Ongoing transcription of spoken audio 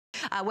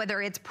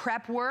whether it's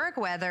prep work,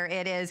 whether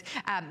it is,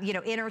 you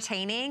know,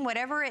 entertaining,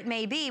 whatever it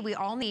may be, we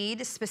all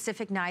need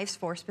specific knives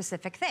for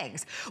specific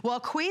things. Well,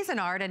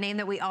 Cuisinart, a name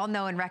that we all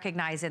know and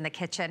recognize in the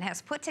kitchen,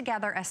 has put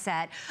together a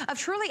set of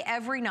truly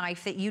every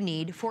knife that you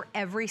need for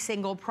every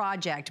single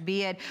project,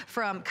 be it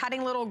from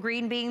cutting little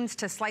green beans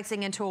to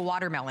slicing into a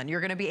watermelon.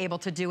 You're gonna be able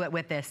to do it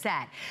with this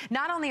set.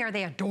 Not only are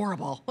they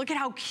adorable, look at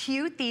how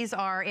cute these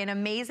are in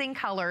amazing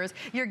colors.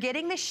 You're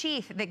getting the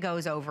sheath that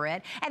goes over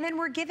it, and then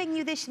we're giving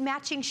you this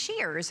matching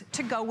shears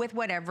to go with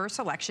whatever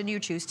selection you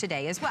choose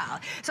today as well.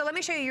 So let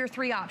me show you your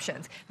three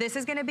options. This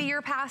is gonna be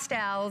your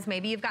pastels.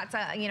 Maybe you've got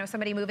you know,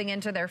 somebody moving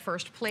into their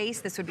first place.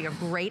 This would be a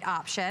great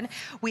option.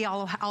 We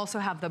also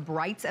have the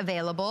brights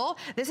available.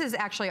 This is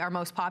actually our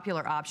most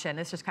popular option.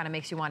 This just kind of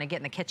makes you want to get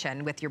in the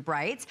kitchen with your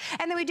brights.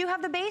 And then we do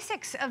have the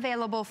basics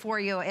available for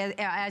you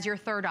as your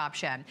third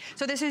option.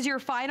 So this is your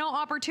final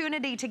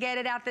opportunity to get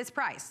it at this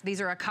price.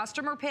 These are a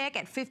customer pick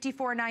at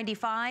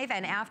 $54.95,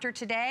 and after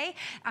today,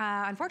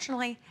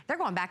 unfortunately, they're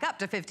going back up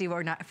to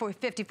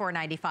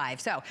 $54.95.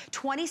 So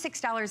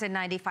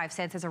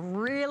 $26.95 is a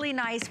really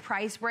nice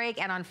price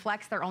break, and on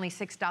Flex, they're only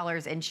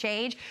 $6 and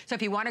change. So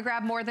if you want to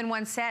grab more than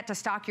one set to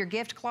stock your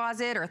gift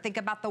closet or think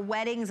about the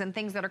weddings and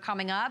things that are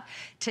coming up,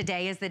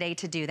 today is the day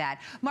to do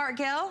that. Mark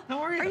Gill, how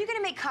are you? Are you going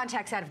to make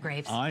contacts out of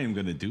grapes? I am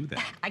going to do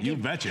that. You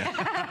betcha.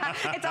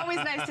 It's always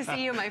nice to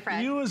see you, my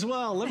friend. You as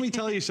well. Let me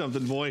tell you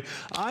something, boy.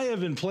 I have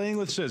been playing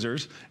with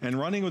scissors and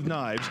running with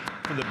knives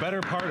for the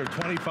better part of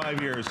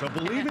 25 years. So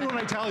believe me when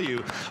I tell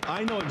you,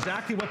 I know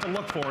exactly what to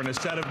look for in a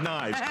set of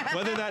knives.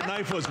 Whether that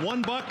knife was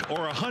 $1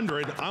 or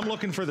 100, I'm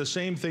looking for the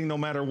same thing no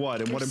matter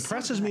what. And what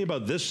impresses me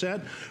about this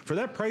set, for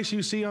that price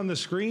you see on the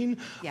screen,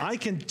 yes, I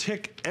can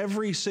tick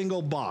every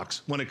single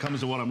box when it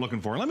comes to what I'm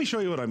looking for. And let me show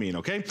you what I mean,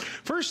 okay?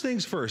 First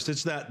things first,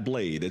 it's that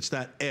blade, it's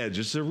that edge.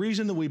 It's the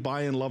reason that we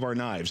buy and love our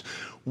knives.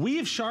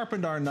 We've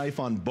sharpened our knife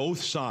on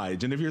both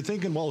sides. And if you're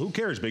thinking, well, who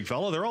cares, big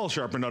fella? They're all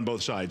sharpened on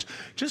both sides.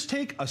 Just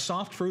take a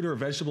soft fruit or a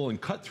vegetable and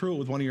cut through it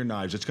with one of your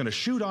knives. It's gonna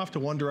shoot off to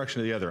one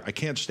direction or the other. I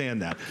can't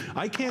stand that.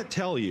 I can't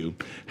tell you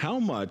how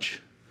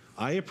much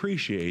I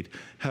appreciate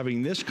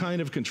having this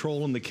kind of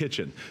control in the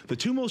kitchen. The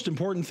two most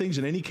important things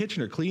in any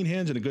kitchen are clean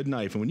hands and a good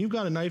knife. And when you've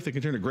got a knife that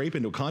can turn a grape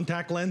into a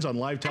contact lens on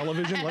live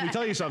television, let me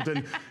tell you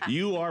something,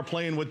 you are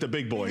playing with the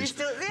big boys.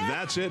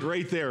 That's it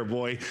right there,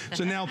 boy.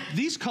 So now,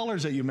 these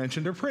colors that you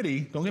mentioned are pretty,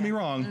 don't get me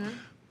wrong,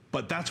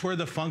 but that's where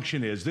the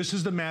function is. This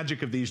is the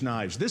magic of these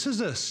knives. This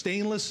is a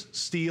stainless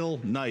steel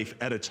knife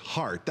at its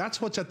heart. That's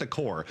what's at the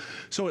core.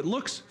 So it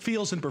looks,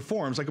 feels, and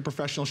performs like a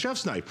professional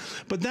chef's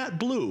knife. But that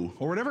blue,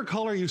 or whatever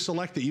color you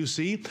select that you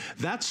see,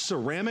 that's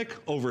ceramic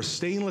over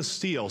stainless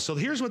steel. So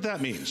here's what that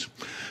means.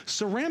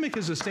 Ceramic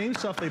is the same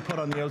stuff they put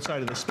on the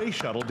outside of the space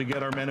shuttle to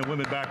get our men and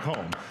women back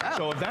home. Oh.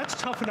 So if that's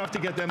tough enough to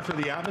get them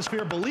through the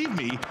atmosphere, believe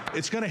me,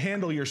 it's gonna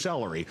handle your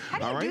celery.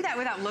 How do you do that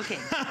without looking?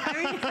 I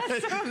mean,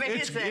 that's so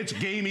amazing. It's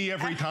gamey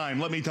every time.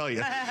 Let me tell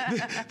you.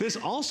 This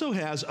also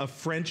has a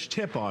French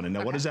tip on it.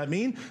 Now, what does that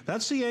mean?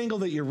 That's the angle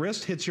that your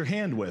wrist hits your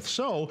hand with.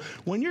 So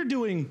when you're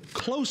doing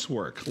close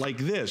work like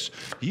this,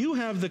 you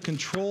have the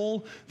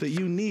control that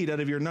you need out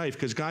of your knife,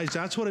 because guys,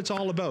 that's what it's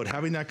all about,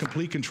 having that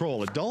complete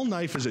control. A dull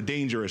knife is a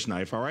dangerous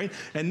knife, all right?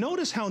 And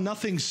notice how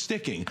nothing's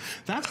sticking.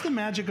 That's the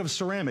magic of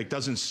ceramic.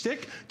 Doesn't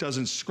stick,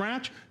 doesn't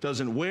scratch,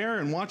 doesn't wear,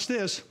 and watch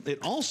this, it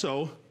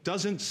also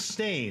doesn't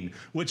stain,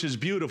 which is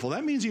beautiful.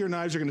 That means that your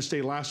knives are gonna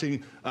stay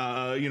lasting,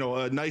 you know,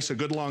 a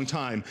good long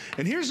time.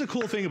 And here's the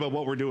cool thing about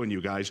what we're doing,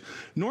 you guys.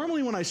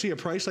 Normally when I see a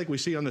price like we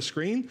see on the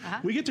screen,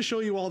 we get to show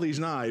you all these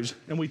knives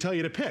and we tell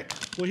you to pick.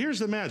 Well, here's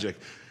the magic.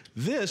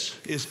 This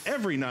is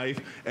every knife,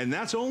 and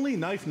that's only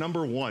knife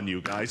number 1,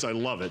 you guys. I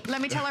love it. Let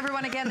me tell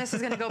everyone again, this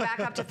is gonna go back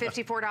up to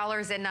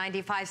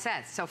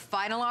 $54.95. So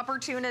final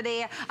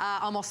opportunity.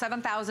 Almost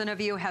 7,000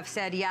 of you have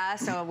said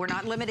yes, so we're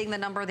not limiting the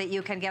number that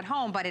you can get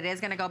home, but it is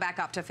gonna go back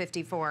up to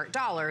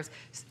 $54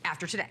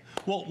 after today.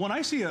 Well, when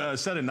I see a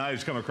set of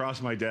knives come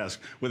across my desk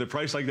with a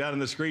price like that on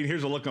the screen,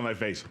 here's a look on my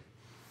face.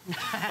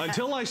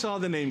 Until I saw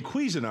the name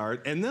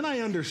Cuisinart, and then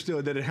I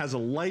understood that it has a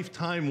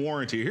lifetime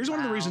warranty. Here's one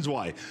of the reasons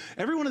why.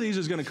 Every one of these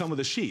is gonna come with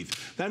a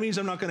sheath. That means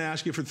I'm not gonna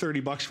ask you for 30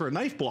 bucks for a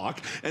knife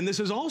block, and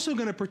this is also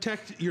gonna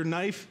protect your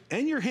knife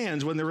and your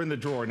hands when they're in the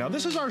drawer. Now,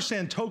 this is our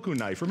Santoku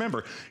knife.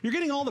 Remember, you're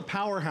getting all the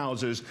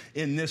powerhouses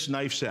in this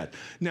knife set.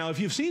 Now, if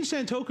you've seen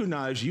Santoku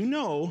knives, you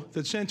know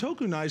that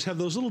Santoku knives have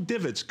those little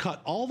divots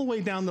cut all the way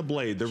down the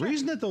blade. The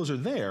reason that those are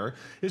there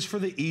is for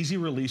the easy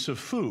release of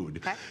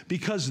food.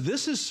 Because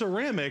this is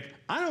ceramic,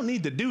 I don't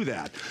need to do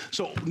that.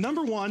 So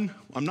number 1,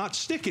 I'm not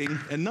sticking,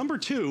 and number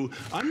 2,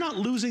 I'm not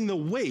losing the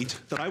weight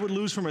that I would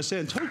lose from a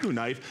Santoku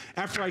knife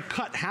after I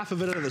cut half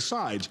of it out of the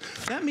sides.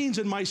 That means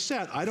in my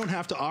set, I don't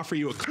have to offer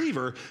you a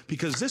cleaver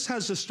because this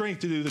has the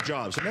strength to do the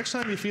job. So next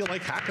time you feel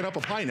like hacking up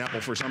a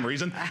pineapple for some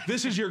reason,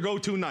 this is your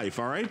go-to knife,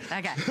 all right?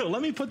 Okay.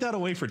 Let me put that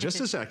away for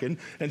just a second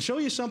and show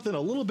you something a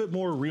little bit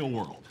more real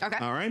world. Okay.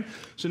 All right?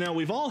 So now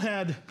we've all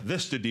had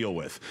this to deal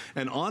with.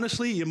 And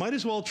honestly, you might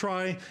as well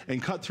try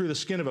and cut through the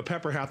skin of a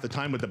pepper half the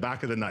time with the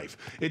back of the knife.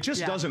 It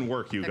just doesn't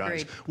work, you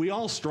guys. We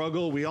all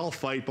struggle, we all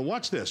fight, but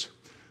watch this.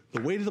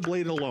 the weight of the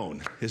blade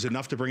alone is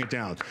enough to bring it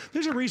down.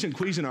 There's a reason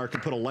Cuisinart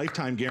can put a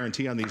lifetime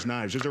guarantee on these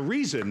knives. There's a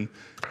reason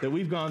that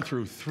we've gone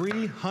through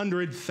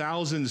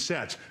 300,000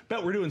 sets.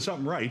 Bet we're doing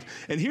something right.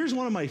 And here's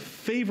one of my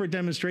favorite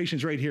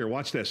demonstrations right here.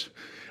 Watch this.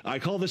 I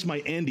call this my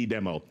Andy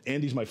demo.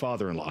 Andy's my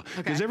father-in-law.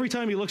 Because every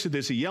time he looks at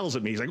this, he yells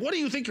at me. He's like, what do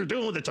you think you're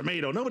doing with the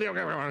tomato? Nobody...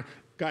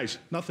 Guys,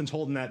 nothing's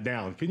holding that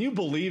down. Can you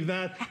believe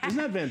that? Isn't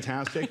that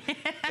fantastic?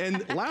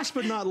 And last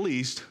but not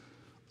least,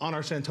 on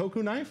our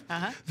Santoku knife,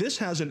 this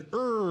has an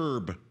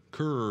herb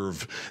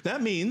curve.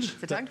 That means...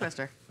 It's a tongue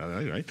twister.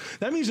 Right.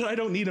 That means that I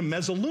don't need a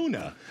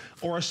mezzaluna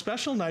or a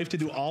special knife to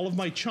do all of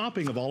my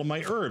chopping of all of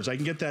my herbs. I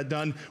can get that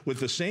done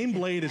with the same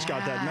blade. It's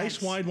got that nice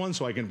wide one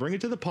so I can bring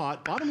it to the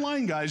pot. Bottom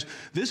line, guys,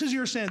 this is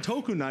your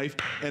Santoku knife,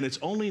 and it's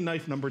only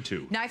knife number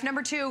 2. Knife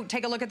number 2,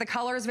 take a look at the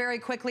colors very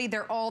quickly.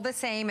 They're all the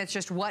same. It's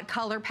just what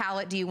color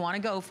palette do you want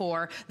to go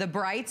for. The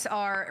brights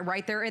are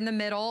right there in the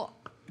middle.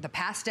 The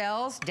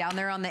pastels down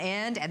there on the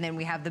end, and then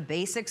we have the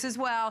basics as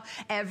well.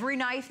 Every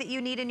knife that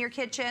you need in your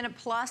kitchen,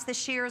 plus the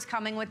shears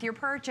coming with your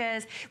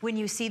purchase. When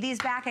you see these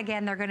back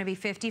again, they're gonna be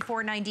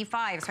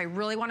 $54.95. So I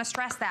really wanna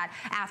stress that.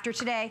 After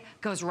today,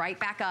 goes right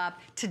back up.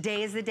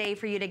 Today is the day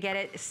for you to get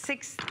it.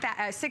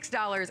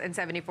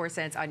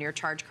 $6.74 on your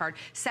charge card.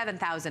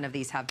 7,000 of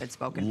these have been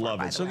spoken for,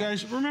 Love it. So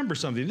guys, remember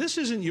something. This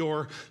isn't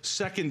your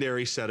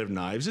secondary set of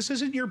knives. This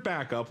isn't your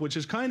backup, which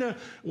is kind of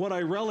what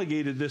I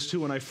relegated this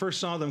to when I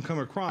first saw them come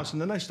across.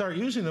 And then I start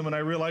using them and I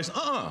realized,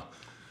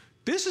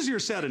 this is your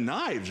set of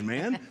knives,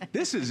 man.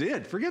 This is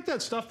it. Forget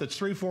that stuff that's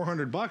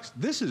 $300-400.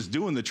 This is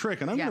doing the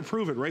trick, and I'm gonna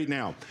prove it right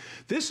now.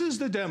 This is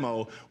the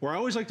demo where I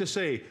always like to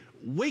say,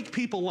 wake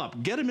people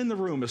up, get them in the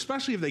room,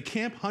 especially if they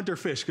camp, hunt, or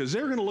fish, because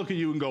they're gonna look at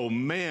you and go,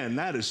 man,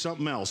 that is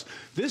something else.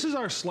 This is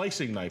our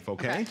slicing knife,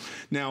 okay?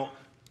 Now,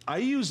 I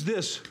use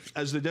this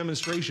as the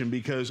demonstration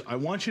because I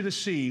want you to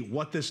see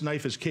what this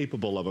knife is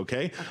capable of,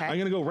 okay? I'm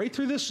gonna go right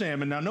through this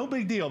salmon. Now, no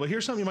big deal, but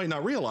here's something you might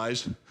not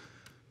realize.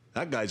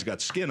 That guy's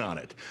got skin on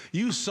it.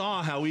 You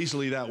saw how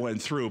easily that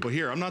went through, but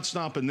here, I'm not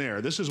stopping there.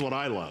 This is what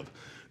I love.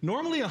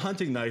 Normally a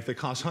hunting knife that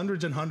costs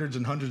hundreds and hundreds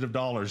and hundreds of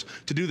dollars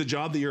to do the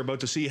job that you're about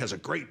to see has a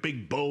great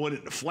big bow in it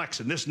and a flex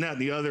and this and that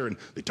and the other, and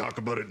they talk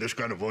about it in this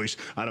kind of voice.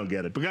 I don't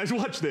get it. But guys,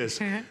 watch this.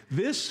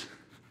 This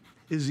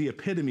is the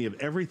epitome of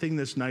everything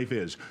this knife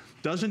is.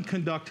 Doesn't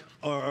conduct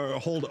or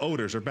hold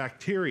odors or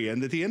bacteria,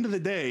 and at the end of the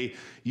day,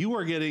 you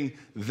are getting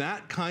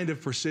that kind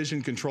of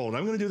precision control. And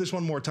I'm gonna do this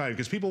one more time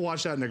because people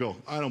watch that and they go,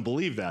 I don't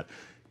believe that.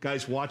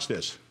 Guys, watch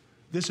this.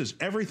 This is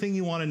everything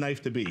you want a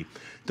knife to be.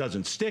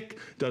 Doesn't stick,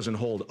 doesn't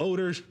hold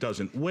odors,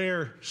 doesn't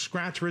wear,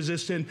 scratch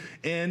resistant,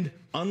 and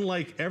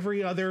unlike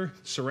every other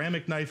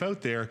ceramic knife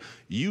out there,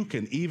 you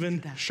can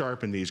even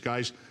sharpen these.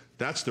 Guys,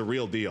 that's the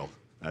real deal.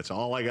 That's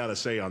all I gotta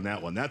say on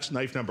that one. That's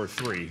knife number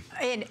 3.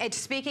 And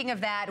speaking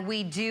of that,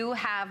 we do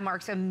have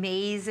Mark's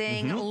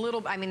amazing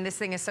little, I mean, this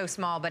thing is so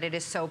small, but it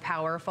is so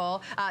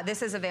powerful.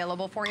 This is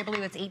available for you. I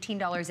believe it's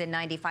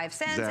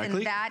 $18.95.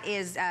 And that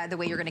is the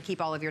way you're gonna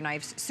keep all of your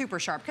knives super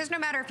sharp. Because no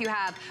matter if you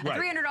have a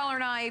 $300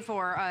 knife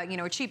or you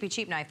know, a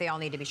cheap knife, they all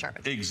need to be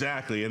sharpened.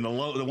 Exactly, and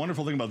the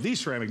wonderful thing about these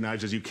ceramic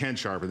knives is you can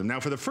sharpen them. Now,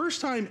 for the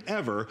first time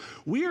ever,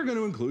 we are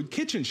gonna include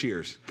kitchen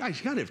shears. Guys,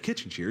 you gotta have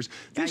kitchen shears.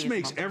 This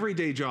makes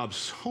everyday jobs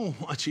so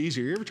much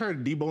easier. You ever try to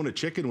debone a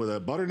chicken with a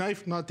butter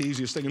knife? Not the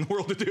easiest thing in the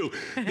world to do.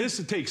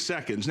 This takes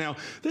seconds. Now,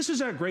 this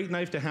is a great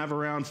knife to have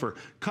around for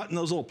cutting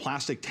those little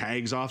plastic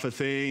tags off of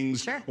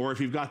things, or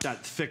if you've got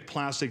that thick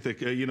plastic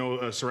that you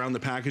know surround the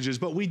packages.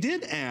 But we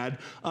did add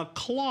a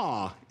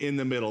claw in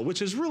the middle,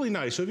 which is really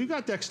nice. So if you've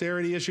got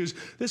dexterity issues,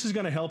 this is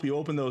going to help you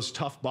open those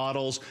tough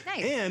bottles.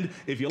 And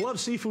if you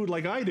love seafood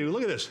like I do,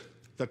 look at this.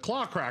 The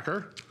claw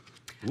cracker.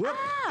 Whoop,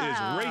 is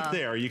right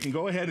there. You can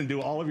go ahead and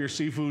do all of your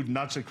seafood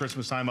nuts at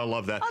Christmas time. I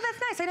love that. Oh, that's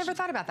nice. I never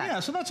thought about that. Yeah,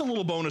 so that's a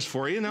little bonus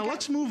for you. Now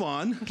let's move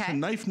on to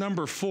knife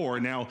number 4.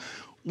 Now,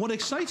 what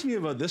excites me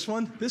about this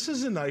one, this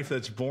is a knife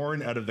that's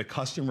born out of the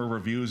customer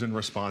reviews and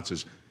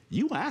responses.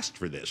 You asked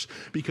for this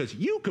because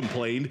you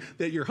complained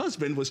that your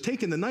husband was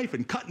taking the knife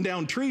and cutting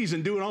down trees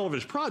and doing all of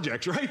his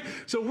projects, right?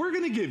 So we're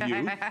gonna give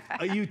you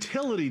a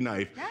utility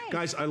knife.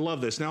 Guys, I love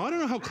this. Now, I don't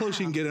know how close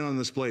you can get in on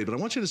this blade, but I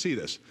want you to see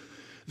this.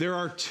 There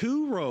are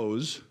 2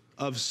 rows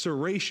of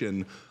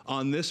serration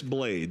on this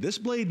blade. This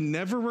blade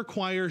never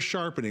requires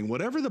sharpening.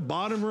 Whatever the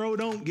bottom row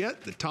don't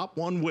get, the top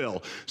one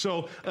will.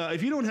 So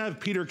if you don't have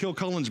Peter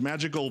Kilcullen's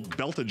magical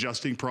belt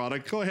adjusting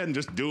product, go ahead and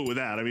just do it with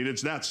that. I mean,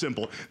 it's that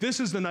simple. This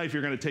is the knife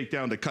you're gonna take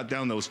down to cut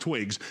down those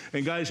twigs.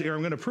 And guys, here,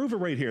 I'm gonna prove it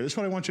right here. This is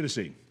what I want you to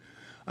see.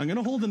 I'm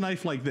gonna hold the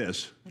knife like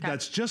this.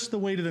 That's just the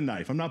weight of the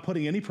knife. I'm not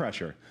putting any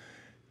pressure.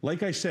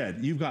 Like I said,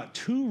 you've got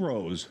 2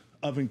 rows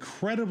of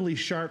incredibly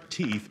sharp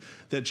teeth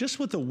that just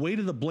with the weight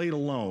of the blade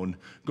alone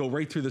go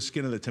right through the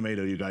skin of the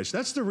tomato, you guys.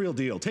 That's the real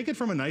deal. Take it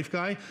from a knife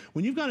guy.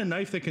 When you've got a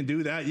knife that can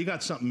do that, you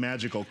got something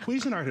magical.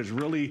 Cuisinart has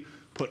really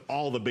put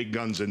all the big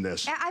guns in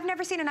this. I've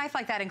never seen a knife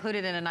like that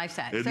included in a knife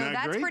set. Isn't that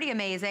that's great? Pretty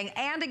amazing.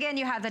 And again,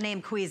 you have the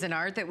name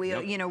Cuisinart that we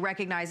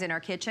recognize in our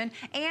kitchen.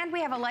 And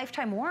we have a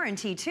lifetime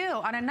warranty too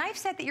on a knife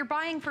set that you're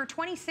buying for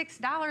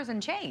 $26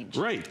 and change.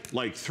 Right,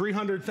 like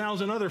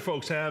 300,000 other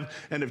folks have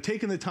and have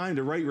taken the time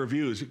to write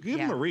reviews. Give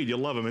them a read, you'll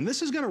love them. And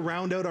this is gonna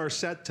round out our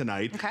set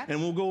tonight. Okay. And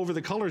we'll go over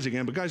the colors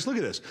again. But guys, look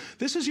at this.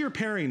 This is your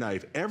paring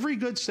knife. Every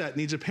good set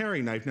needs a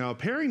paring knife. Now, a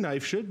paring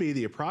knife should be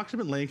the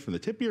approximate length from the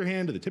tip of your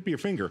hand to the tip of your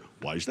finger.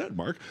 Why is that,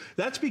 Mark?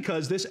 That's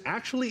because this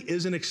actually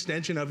is an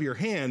extension of your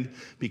hand,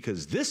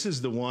 because this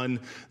is the one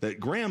that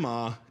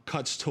Grandma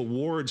cuts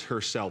towards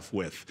herself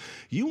with.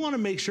 You want to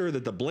make sure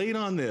that the blade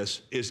on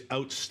this is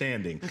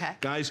outstanding. Okay.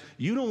 Guys,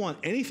 you don't want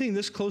anything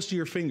this close to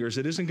your fingers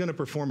that isn't going to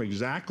perform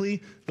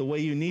exactly the way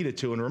you need it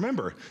to. And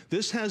remember,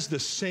 this has the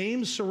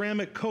same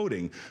ceramic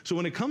coating. So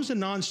when it comes to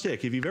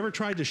non-stick, if you've ever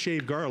tried to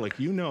shave garlic,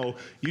 you know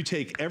you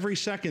take every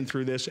second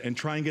through this and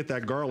try and get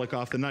that garlic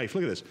off the knife.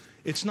 Look at this.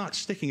 It's not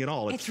sticking at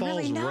all. It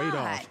falls really right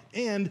off.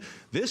 And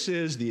this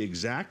is the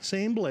exact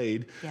same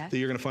blade that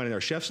you're going to find in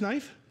our chef's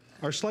knife,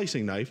 our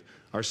slicing knife,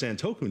 our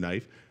Santoku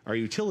knife, our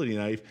utility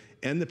knife,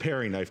 and the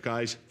paring knife.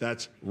 Guys,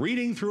 that's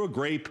reading through a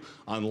grape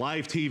on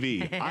live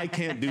TV. I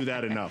can't do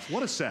that enough.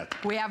 What a set.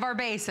 We have our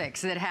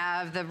basics that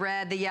have the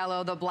red, the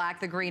yellow, the black,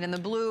 the green, and the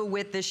blue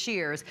with the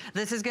shears.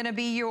 This is gonna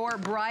be your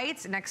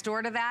brights. Next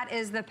door to that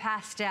is the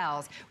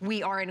pastels.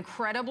 We are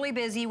incredibly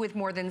busy with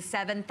more than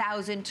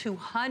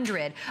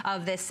 7,200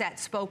 of this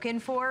set spoken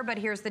for, but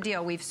here's the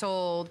deal. We've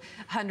sold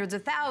hundreds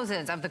of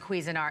thousands of the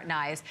Cuisinart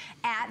knives.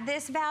 At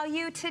this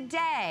value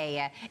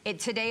today,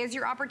 today is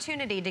your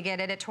opportunity to get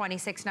it at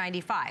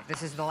 $26.95.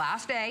 This is the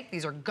last day.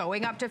 These are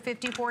going up to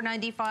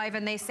 $54.95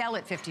 and they sell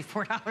at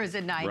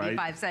 $54.95.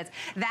 Right.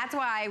 That's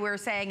why we're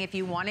saying if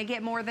you want to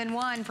get more than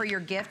one for your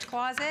gift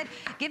closet,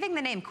 giving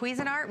the name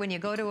Cuisinart when you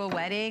go to a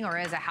wedding or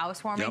as a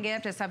housewarming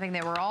gift is something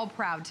that we're all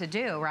proud to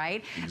do,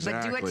 right?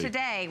 Exactly. But do it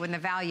today when the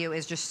value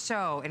is just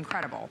so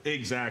incredible.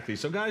 Exactly.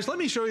 So guys, let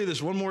me show you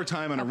this one more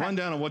time on a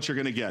rundown of what you're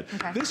going to get.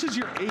 This is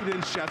your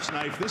 8-inch chef's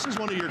knife. This is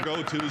one of your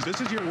go-tos.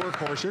 This is your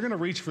workhorse. You're going to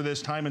reach for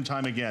this time and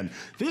time again.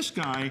 This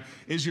guy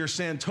is your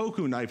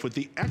Santoku knife with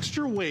the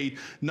extra weight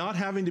not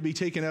having to be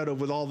taken out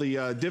of with all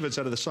the divots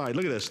out of the side.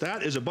 Look at this.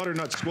 That is a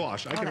butternut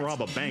squash. I can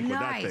rob a bank with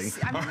that thing.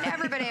 I've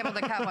never been able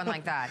to cut one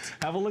like that.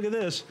 Have a look at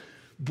this.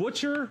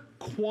 Butcher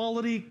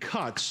quality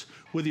cuts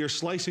with your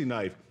slicing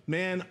knife.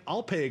 Man,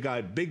 I'll pay a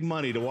guy big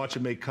money to watch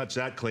him make cuts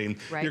that clean.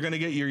 Right. You're going to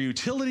get your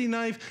utility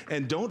knife,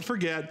 and don't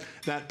forget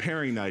that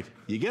paring knife.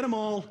 You get them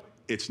all.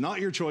 It's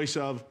not your choice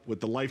of with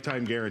the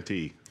lifetime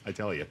guarantee, I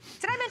tell you.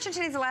 Did I mention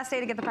today's the last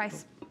day to get the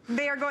price?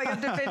 They are going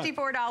up to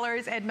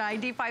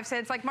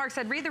 $54.95. Like Mark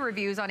said, read the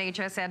reviews on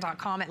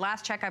hsn.com. At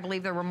last check, I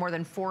believe there were more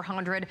than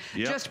 400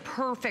 just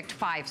perfect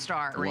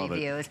 5-star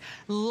reviews.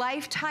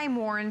 Lifetime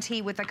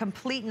warranty with a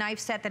complete knife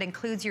set that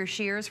includes your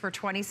shears for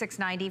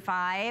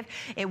 $26.95.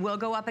 It will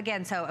go up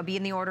again, so be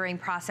in the ordering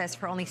process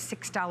for only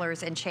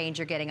 $6 and change.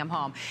 You're getting them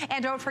home.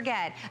 And don't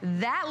forget,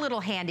 that little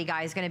handy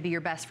guy is going to be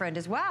your best friend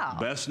as well.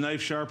 Best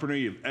knife sharpener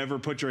you've ever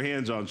put your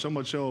hands on. So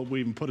much so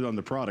we even put it on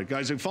the product.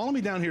 Guys, and follow me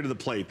down here to the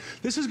plate.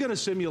 This is going to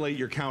simulate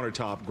your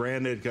countertop,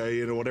 granite,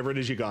 you know, whatever it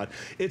is you got.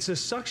 It's a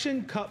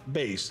suction cup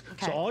base.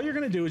 So all you're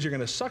going to do is you're going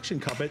to suction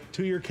cup it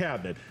to your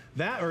cabinet.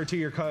 That, or to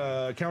your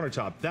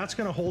countertop. That's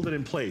going to hold it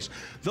in place.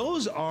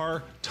 Those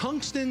are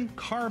tungsten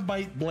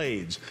carbide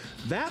blades.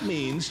 That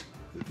means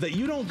that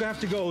you don't have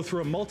to go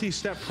through a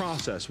multi-step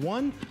process.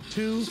 1,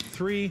 2,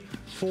 3,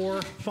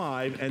 4,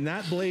 5, and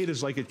that blade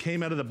is like it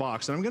came out of the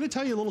box. And I'm going to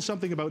tell you a little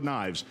something about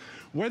knives.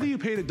 Whether you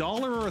paid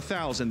 $1 or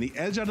 $1,000, the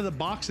edge out of the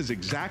box is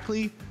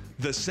exactly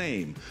the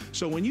same.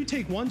 So when you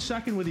take 1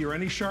 second with your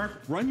Any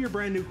Sharp, run your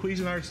brand new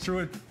Cuisinart through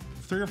it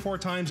 3 or 4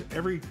 times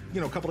every,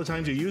 couple of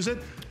times you use it,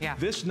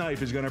 this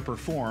knife is going to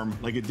perform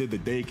like it did the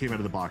day it came out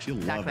of the box. You'll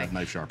love that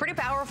knife sharpener.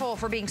 Pretty powerful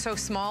for being so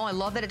small. I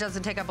love that it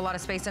doesn't take up a lot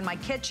of space in my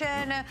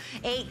kitchen.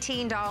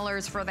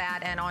 $18 for that,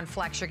 and on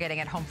Flex you're getting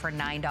it home for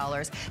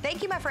 $9.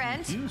 Thank you, my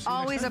friend.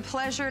 Always a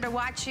pleasure to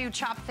watch you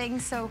chop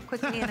things so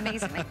quickly and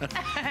amazingly.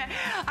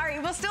 All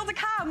right, well, still to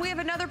come, we have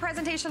another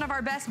presentation of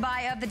our best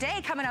buy of the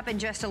day coming up in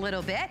just a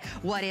little bit.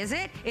 What is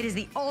it? It is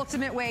the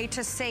ultimate way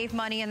to save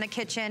money in the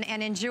kitchen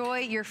and enjoy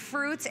your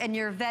fruits and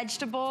your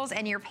vegetables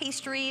and your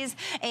pastries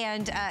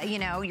and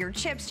your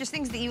chips, just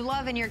things that you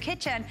love in your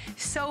kitchen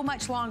so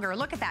much longer.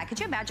 Look at that. Could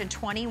you imagine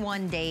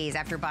 21 days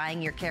after buying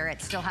your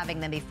carrots still having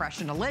them be fresh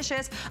and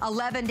delicious?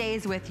 11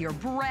 days with your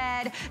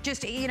bread,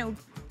 just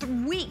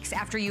weeks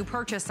after you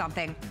purchase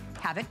something,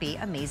 have it be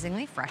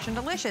amazingly fresh and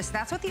delicious.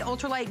 That's what the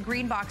ultralight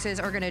green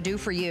boxes are gonna do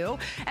for you.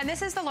 And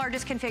this is the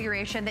largest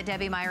configuration that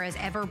Debbie Meyer has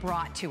ever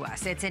brought to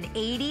us. It's an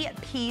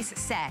 80-piece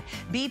set,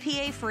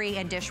 BPA free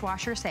and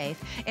dishwasher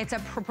safe. It's a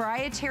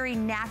proprietary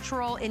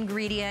natural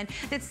ingredient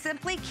that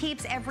simply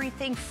keeps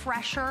everything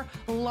fresher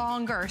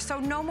longer. So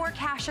no more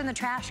cash in the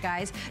trash,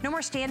 guys. No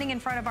more standing in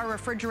front of our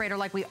refrigerator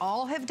like we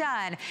all have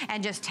done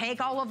and just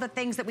take all of the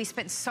things that we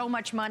spent so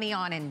much money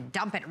on and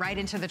dump it right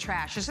into the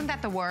trash. Isn't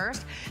that the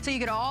worst? So you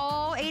get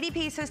all 80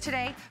 20 pieces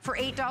today for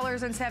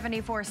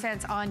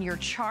 $8.74 on your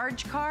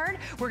charge card.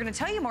 We're gonna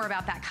tell you more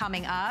about that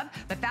coming up,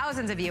 but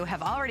thousands of you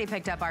have already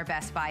picked up our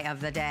Best Buy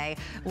of the day.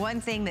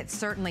 One thing that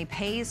certainly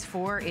pays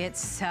for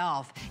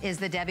itself is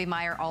the Debbie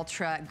Meyer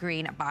Ultra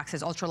Green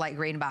boxes, ultralight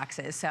green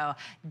boxes. So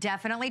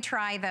definitely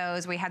try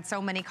those. We had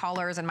so many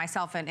callers, and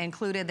myself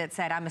included, that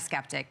said, I'm a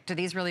skeptic. Do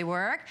these really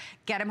work?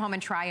 Get them home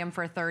and try them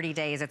for 30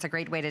 days. It's a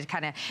great way to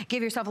kind of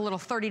give yourself a little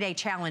 30-day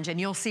challenge, and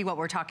you'll see what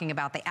we're talking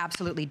about. They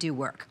absolutely do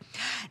work.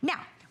 Now,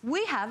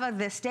 we have a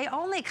This Day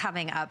Only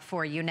coming up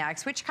for you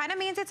next, which kind of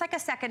means it's like a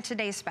second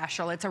today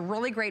special. It's a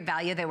really great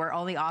value that we're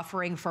only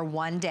offering for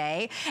one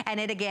day. And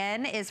it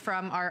again is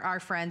from our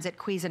friends at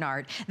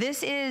Cuisinart.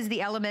 This is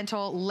the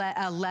Elemental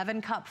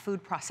 11-cup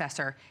food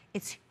processor.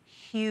 It's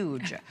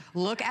huge.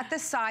 Look at the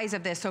size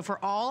of this. So for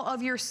all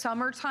of your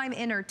summertime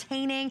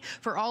entertaining,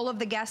 for all of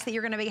the guests that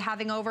you're gonna be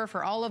having over,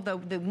 for all of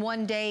the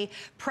one day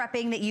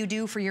prepping that you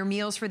do for your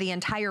meals for the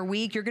entire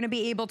week, you're gonna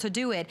be able to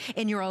do it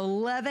in your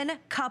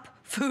 11-cup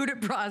food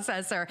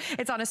processor.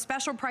 It's on a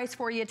special price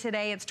for you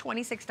today. It's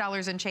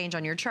 $26 and change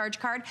on your charge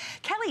card.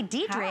 Kelly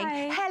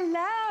Diedring,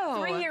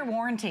 hello. 3-year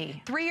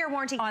warranty. 3-year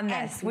warranty on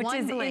this, which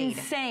is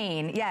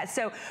insane. Yeah,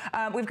 so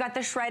we've got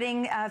the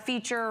shredding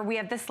feature, we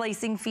have the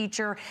slicing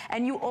feature,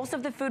 and you also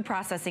have the food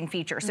processing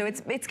feature. So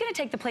it's gonna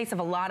take the place of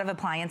a lot of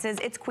appliances.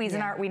 It's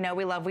Cuisinart, we know,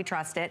 we love, we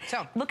trust it.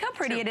 So, look how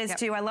pretty it is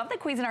too. I love that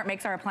Cuisinart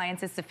makes our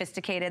appliances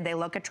sophisticated, they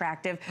look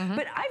attractive,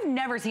 but I've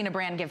never seen a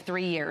brand give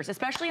 3 years,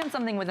 especially on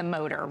something with a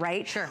motor,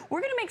 right? Sure.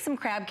 We're gonna make some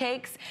crab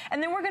cakes,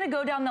 and then we're gonna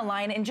go down the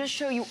line and just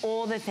show you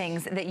all the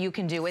things that you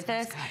can do with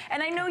this.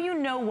 And I know you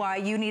know why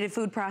you need a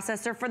food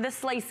processor for the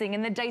slicing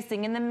and the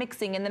dicing and the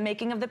mixing and the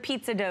making of the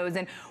pizza doughs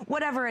and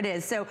whatever it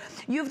is. So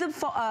you have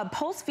the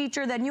pulse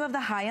feature, then you have the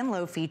high and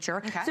low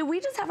feature. So we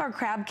just have our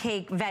crab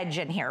cake veg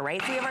in here,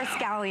 right? So we have our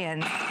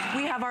scallions,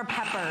 we have our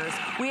peppers,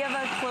 we have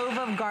a clove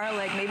of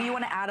garlic. Maybe you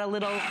wanna add a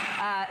little,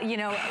 you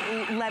know,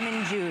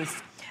 lemon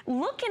juice.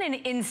 Look in an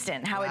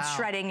instant how it's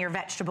shredding your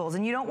vegetables,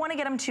 and you don't want to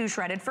get them too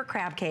shredded for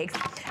crab cakes.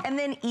 And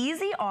then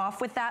easy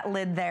off with that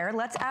lid there.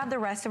 Let's add the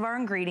rest of our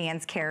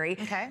ingredients, Carrie.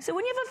 So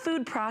when you have a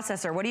food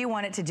processor, what do you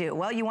want it to do?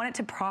 Well, you want it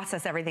to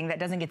process everything that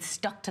doesn't get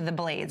stuck to the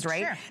blades,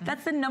 right?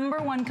 That's the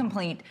 #1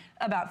 complaint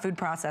about food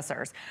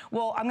processors.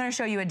 Well, I'm gonna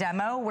show you a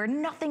demo where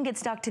nothing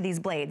gets stuck to these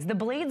blades. The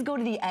blades go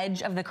to the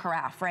edge of the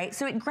carafe, right?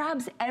 So it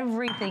grabs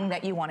everything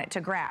that you want it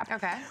to grab.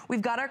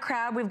 We've got our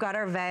crab, we've got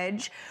our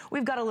veg,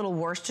 we've got a little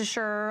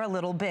Worcestershire, a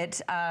little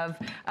bit of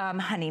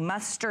honey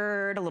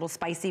mustard, a little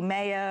spicy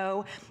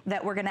mayo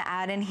that we're gonna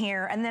add in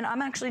here. And then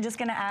I'm actually just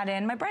gonna add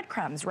in my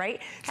breadcrumbs, right?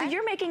 So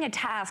you're making a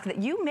task that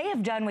you may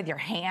have done with your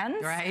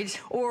hands,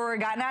 or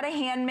gotten out a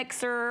hand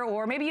mixer,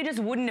 or maybe you just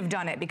wouldn't have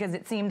done it because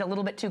it seemed a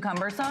little bit too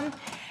cumbersome.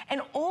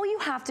 And all you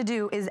have to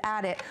do is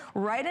add it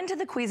right into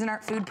the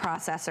Cuisinart food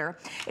processor.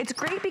 It's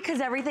great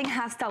because everything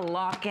has to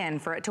lock in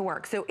for it to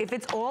work. So if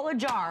it's all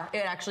ajar,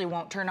 it actually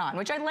won't turn on,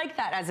 which I like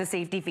that as a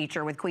safety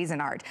feature with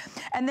Cuisinart.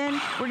 And then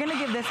we're gonna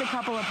give this a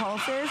couple of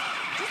pulses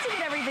just to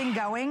get everything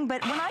going.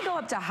 But when I go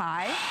up to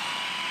high,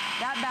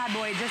 that bad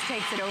boy just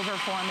takes it over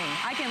for me.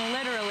 I can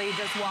literally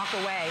just walk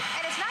away.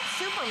 And it's not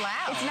super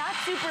loud. It's not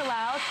super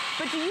loud,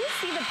 but do you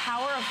see the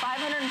power of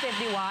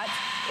 550 watts?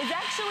 Is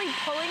actually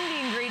pulling the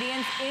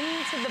ingredients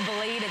into the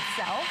blade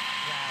itself.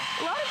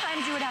 A lot of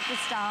times you would have to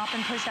stop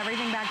and push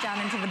everything back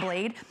down into the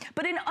blade,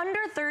 but in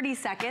under 30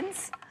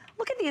 seconds,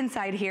 look at the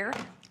inside here.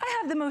 I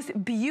have the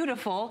most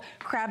beautiful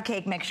crab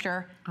cake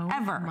mixture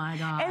ever. Oh my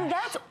gosh. And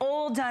that's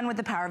all done with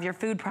the power of your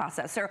food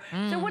processor.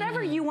 So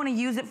whatever you want to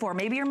use it for,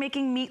 maybe you're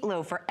making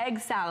meatloaf or egg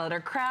salad or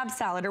crab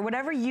salad or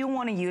whatever you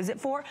want to use it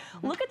for,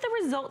 look at the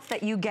results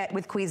that you get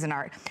with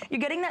Cuisinart. You're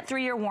getting that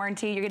 3-year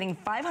warranty, you're getting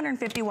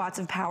 550 watts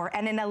of power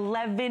and an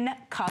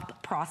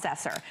 11-cup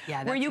processor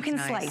where you can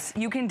slice,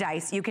 you can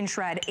dice, you can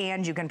shred,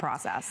 and you can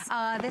process.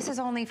 This is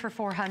only for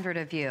 400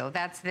 of you.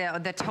 That's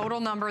the total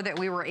number that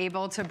we were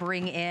able to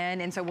bring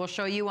in, and so we'll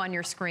show you on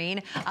your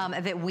screen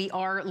that we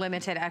are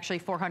limited, actually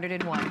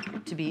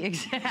 401 to be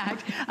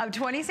exact, of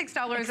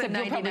 $26.99.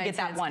 You'll probably get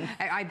that one.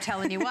 I'm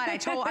telling you what,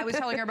 I was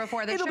telling her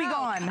before the show. It'll be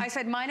gone. I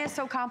said, mine is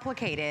so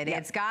complicated.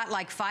 It's got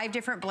like 5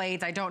 different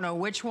blades. I don't know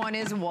which one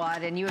is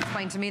what, and you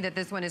explained to me that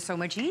this one is so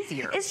much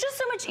easier. It's just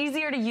so much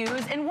easier to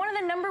use, and one of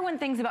the #1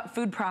 things about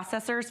food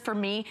processors for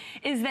me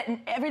is that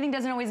everything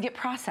doesn't always get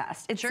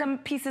processed. Some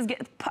pieces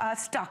get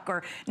stuck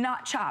or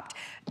not chopped.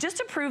 Just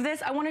to prove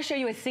this, I want to show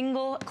you a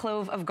single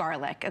clove of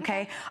garlic,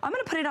 okay? I'm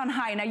gonna put it on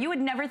high. Now, you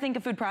would never think a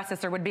food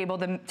processor would be able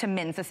to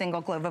mince a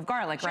single clove of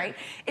garlic, right?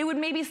 It would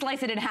maybe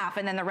slice it in half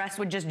and then the rest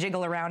would just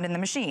jiggle around in the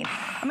machine.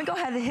 I'm gonna go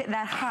ahead and hit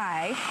that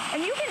high.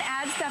 And you can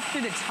add stuff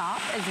to the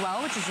top as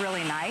well, which is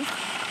really nice.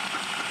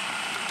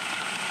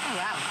 Oh,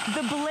 wow.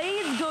 The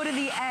blades go to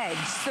the edge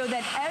so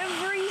that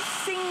every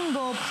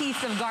single piece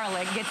of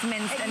garlic gets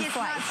minced and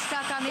sliced. It's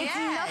not stuck on the edge.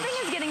 Nothing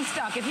is getting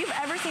stuck. If you've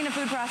ever seen a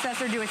food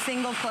processor do a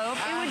single clove,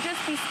 it would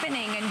just be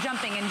spinning and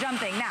jumping and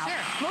jumping. Now,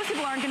 most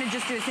people aren't going to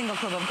just do a single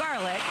clove of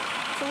garlic,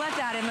 so let's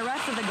add in the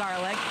rest of the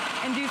garlic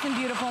and do some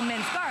beautiful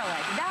minced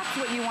garlic. That's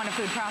That's what you want a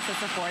food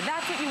processor for.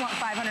 That's what you want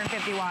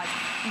 550 watts.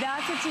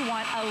 That's what you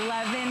want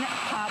 11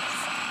 cups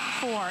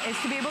for, is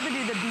to be able to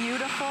do the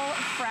beautiful,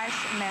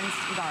 fresh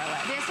minced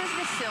garlic. This is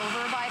the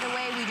silver, by the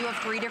way. We do have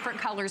 3 different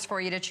colors for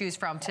you to choose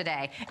from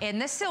today. In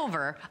the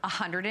silver,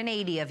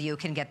 180 of you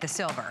can get the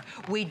silver.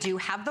 We do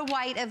have the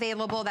white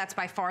available. That's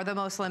by far the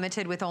most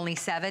limited with only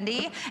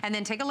 70. And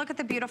then take a look at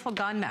the beautiful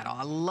gunmetal.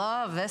 I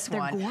love this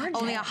one. They're gorgeous.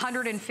 Only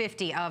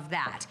 150 of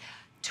that.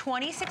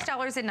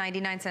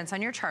 $26.99 on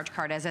your charge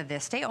card as of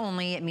this day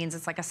only. It means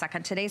it's like a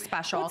second today's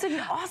special. Well, it's an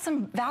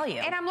awesome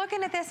value. And I'm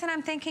looking at this and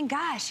I'm thinking,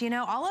 gosh, you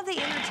know, all of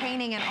the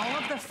entertaining and all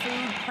of the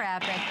food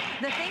prep and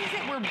the things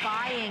that we're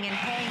buying and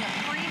paying a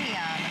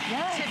premium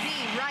to be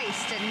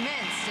riced and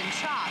minced and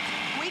chopped,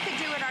 we could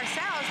do it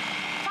ourselves.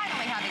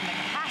 Finally having the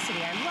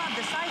capacity. I love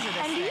the size of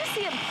this And do you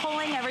see it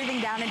pulling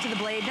everything down into the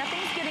blade?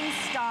 Nothing's getting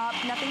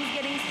stopped. Nothing's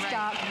getting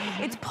stuck.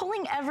 Right. It's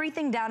pulling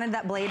everything down into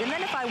that blade. And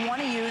then if I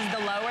want to use the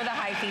low or the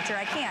high feature,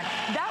 I can.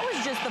 That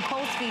was just the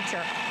pulse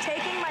feature.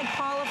 Taking my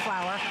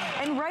cauliflower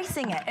and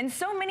ricing it. And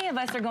so many of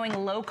us are going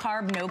low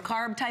carb, no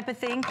carb type of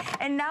thing.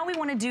 And now we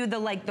want to do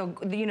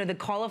the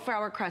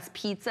cauliflower crust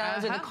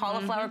pizzas or the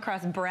cauliflower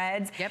crust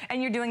breads.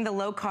 And you're doing the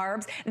low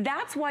carbs.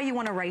 That's why you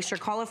want to rice your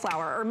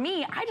cauliflower. Or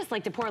me, I just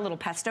like to pour a little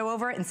pesto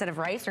over it instead of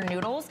rice or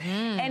noodles.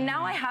 And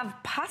now I have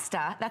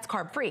pasta that's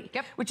carb free,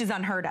 which is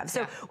unheard of.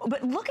 So,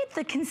 but look at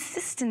the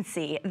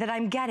consistency that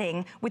I'm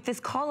getting with this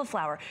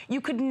cauliflower.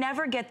 You could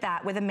never get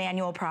that with a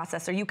manual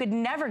processor. You could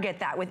never get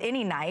that with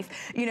any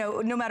knife. You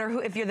know, no matter who,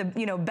 if you're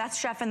the best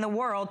chef in the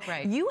world,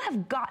 you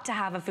have got to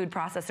have a food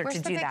processor to do that.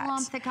 Where's the big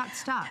lumps that got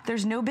stuck?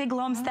 There's no big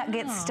lumps that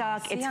get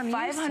stuck. See, it's I'm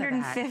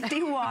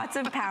 550 watts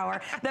of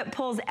power that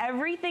pulls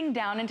everything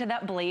down into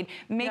that blade,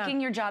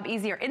 making your job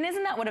easier. And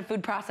isn't that what a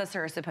food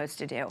processor is supposed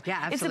to do? Yeah,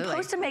 absolutely. It's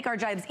supposed to make our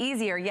jobs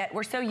easier, yet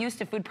we're so used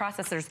to food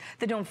processors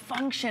that don't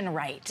function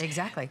right.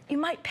 Exactly. You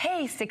might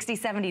pay $60,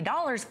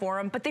 $70 for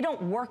them, but they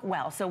don't work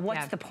well. So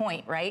what's the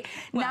point, right?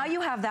 Well, now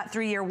you have that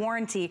 3-year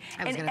warranty,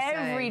 and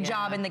every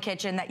job in the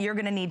kitchen that you're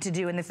gonna need to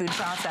do in the food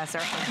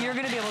processor, you're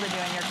gonna be able to do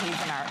in your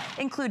Cuisinart,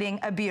 including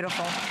a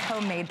beautiful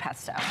homemade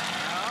pesto.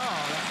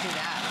 Oh, let's do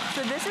that.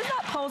 So this is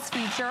that pulse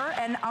feature,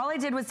 and all I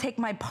did was take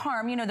my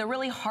parm, you know, the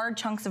really hard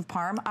chunks of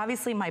parm,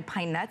 obviously my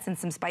pine nuts and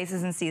some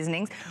spices and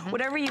seasonings,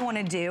 whatever you want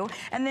to do,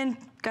 and then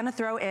gonna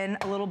throw in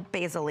a little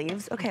basil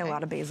leaves. Okay, a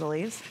lot of basil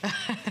leaves.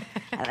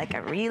 I like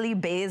a really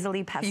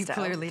basil-y pesto. You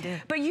clearly do.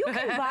 But you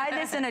can buy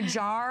this in a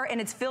jar,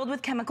 and it's filled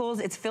with chemicals,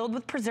 it's filled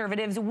with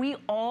preservatives. We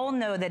all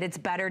know that it's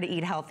better to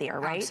eat healthier,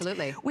 right?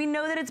 Absolutely. We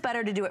know that it's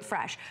better to do it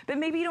fresh, but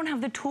maybe you don't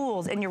have the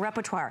tools in your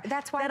repertoire.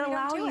 That's why that we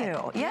allow don't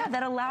do it. you. Yeah,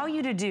 that allow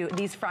you to do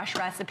these fresh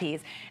recipes.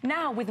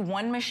 Now, with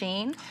one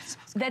machine,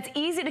 that's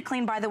easy to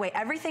clean, by the way.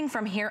 Everything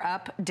from here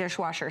up,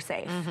 dishwasher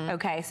safe,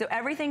 okay? So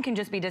everything can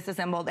just be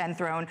disassembled and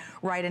thrown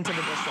right into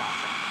the dishwasher.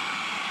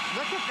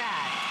 Look at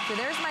that. So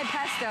there's my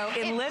pesto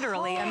in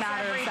literally a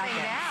matter of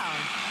seconds. Down.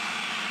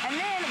 And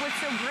then what's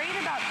so great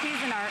about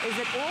Cuisinart is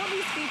that all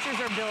these features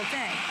are built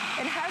in.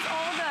 It has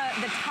all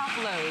the top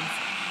loads.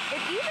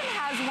 It even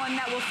has one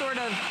that will sort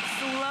of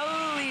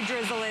slowly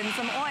drizzle in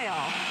some oil.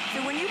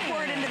 So when you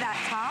pour it into that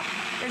top,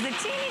 there's a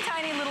teeny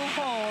tiny little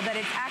hole that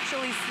it's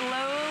actually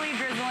slowly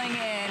drizzling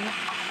in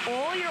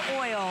all your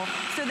oil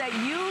so that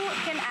you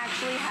can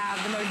actually have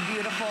the most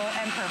beautiful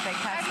and perfect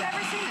pesto. I've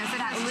never seen this. It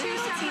that has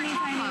little teeny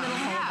tiny little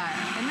hole there.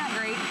 Isn't that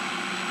great?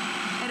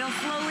 It'll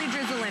slowly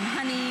drizzle in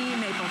honey,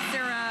 maple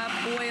syrup,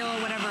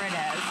 oil, whatever it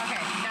is.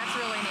 Okay, that's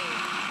really neat.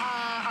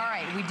 All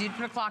right, we did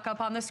put a clock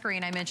up on the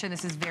screen. I mentioned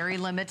this is very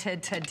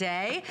limited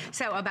today.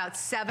 So about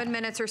 7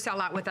 minutes or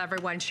sell out with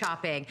everyone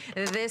shopping.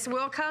 This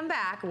will come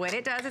back. When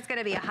it does, it's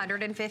gonna be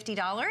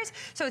 $150.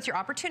 So it's your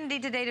opportunity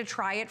today to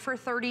try it for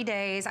 30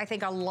 days. I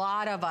think a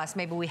lot of us,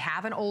 maybe we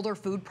have an older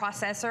food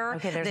processor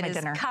that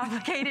is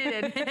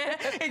complicated.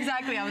 And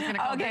exactly, I was gonna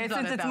call okay,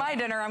 since it's my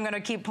dinner, I'm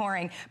gonna keep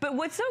pouring. But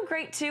what's so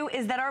great too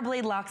is that our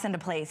blade locks into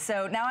place.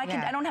 So now I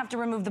don't have to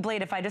remove the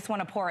blade if I just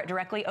wanna pour it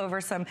directly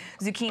over some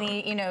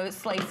zucchini, you know,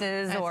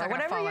 slices or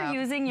whatever you're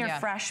using your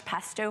fresh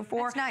pesto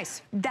for. That's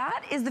nice.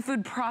 That is the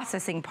food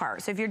processing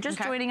part. So if you're just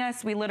joining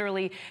us, we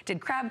literally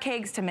did crab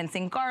cakes to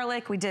mincing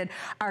garlic. We did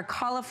our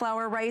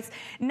cauliflower rice.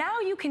 Now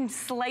you can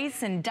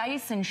slice and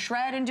dice and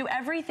shred and do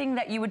everything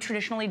that you would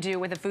traditionally do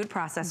with a food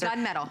processor.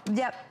 Gunmetal.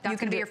 Yep. That's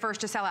gonna be your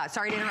first to sell out.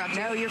 Sorry to interrupt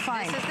you. No, you're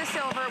fine. This is the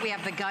silver. We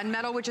have the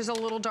gunmetal, which is a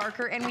little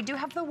darker, and we do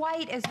have the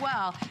white as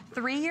well.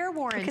 3-year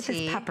warranty. Look at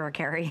this pepper,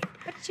 Carrie.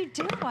 What did you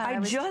do? I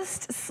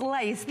just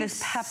sliced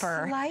this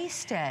pepper.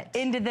 Sliced it.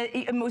 Into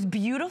the most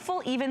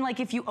beautiful, even like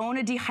if you own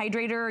a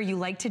dehydrator or you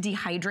like to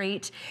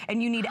dehydrate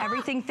and you need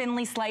everything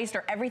thinly sliced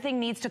or everything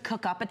needs to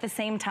cook up at the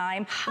same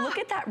time. Look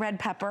at that red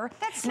pepper.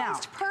 That's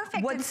sliced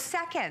perfect in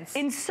seconds.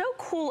 And so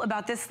cool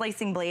about this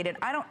slicing blade, and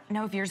I don't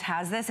know if yours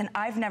has this, and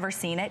I've never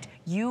seen it,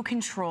 you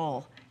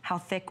control how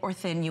thick or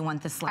thin you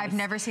want the slice. I've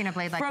never seen a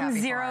blade like that From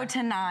before. 0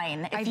 to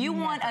 9. If you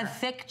want a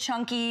thick,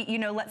 chunky, you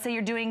know, let's say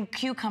you're doing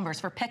cucumbers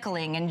for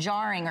pickling and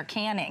jarring or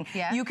canning,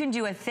 you can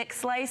do a thick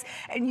slice,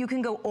 and you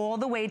can go all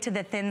the way to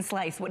the thin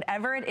slice,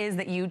 whatever it is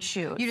that you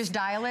choose. You just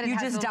dial it? You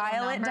just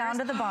dial it down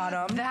to the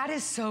bottom. That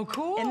is so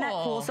cool. Isn't that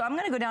cool? So I'm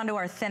gonna go down to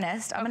our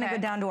thinnest. I'm gonna go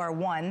down to our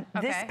 1.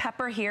 This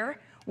pepper here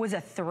was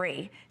a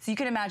 3. So you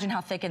can imagine how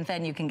thick and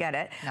thin you can get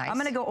it. Nice. I'm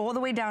gonna go all the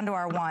way down to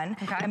our 1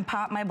 and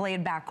pop my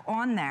blade back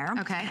on there.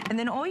 And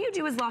then all you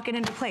do is lock it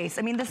into place.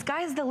 I mean, the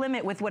sky's the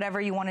limit with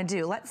whatever you wanna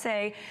do. Let's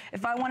say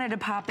if I wanted to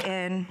pop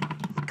in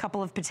a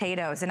couple of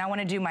potatoes and I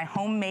wanna do my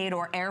homemade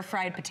or air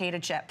fried potato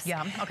chips.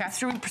 Yum,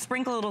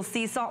 Sprinkle a little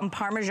sea salt and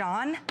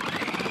Parmesan.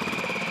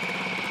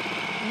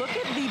 Look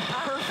at the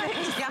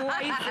perfect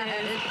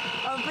slices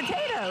of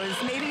potatoes.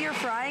 Maybe you're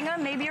frying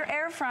them, maybe you're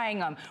air frying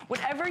them.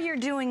 Whatever you're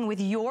doing with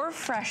your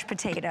fresh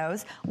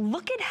potatoes,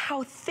 look at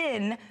how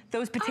thin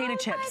those potato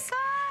chips.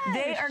 My gosh.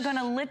 They are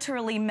gonna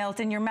literally melt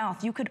in your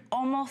mouth. You could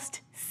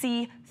almost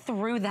see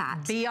through that.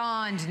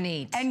 Beyond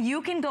neat. And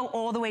you can go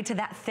all the way to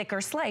that thicker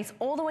slice,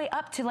 all the way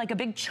up to like a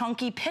big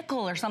chunky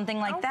pickle or something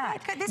like that.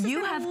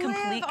 You have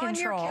complete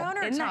control.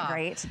 Isn't that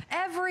great?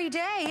 Every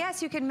day,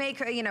 yes, you can make,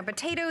 you know,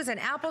 potatoes and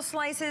apple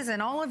slices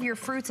and all of your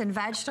fruits and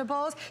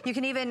vegetables. You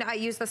can even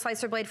use the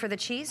slicer blade for the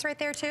cheese right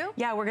there too.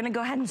 Yeah, we're gonna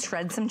go ahead and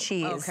shred some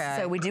cheese. Okay.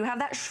 So we do have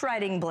that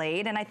shredding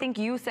blade, and I think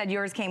you said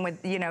yours came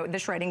with, you know, the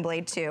shredding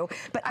blade too.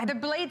 But the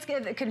blades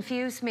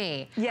confuse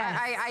me. Yes.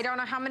 I don't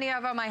know how many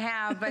of them I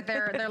have, but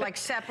they're like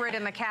separate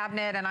in the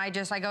cabinet, and I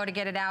go to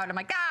get it out, and I'm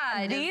like,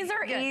 God. These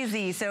are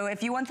easy. So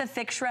if you want the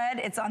thick shred,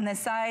 it's on this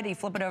side. You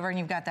flip it over, and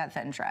you've got that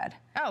thin shred.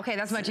 Oh, okay,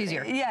 that's much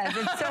easier. Yes,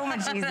 it's so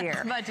much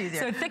easier. Much easier.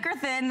 So thick or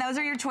thin, those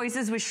are your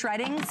choices with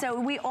shredding. So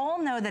we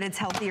all know that it's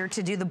healthier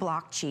to do the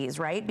block cheese,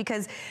 right?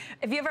 Because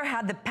if you ever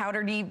had the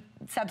powdery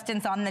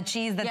substance on the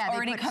cheese that's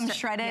already come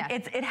shredded,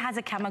 it has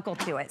a chemical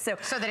to it. So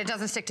that it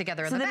doesn't stick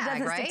together in the bag, right? So that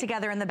it doesn't stick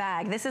together in the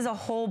bag. This is a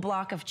whole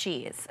block of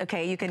cheese,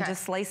 okay? You can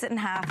just slice it in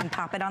half and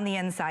pop it on the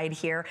inside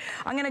here.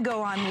 I'm gonna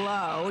go on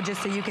low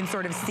just so you can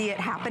sort of see it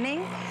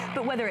happening.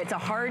 But whether it's a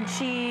hard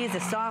cheese, a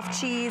soft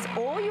cheese,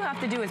 all you have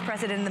to do is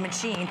press it in the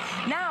machine.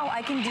 Now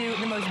I can do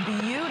the most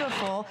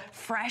beautiful,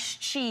 fresh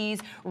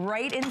cheese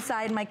right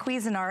inside my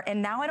Cuisinart,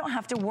 and now I don't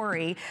have to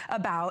worry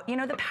about, you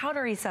know, the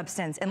powdery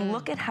substance. And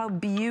look at how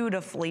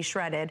beautifully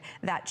shredded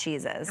that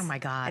cheese is. Oh my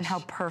gosh. And how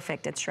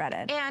perfect it's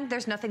shredded. And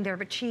there's nothing there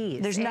but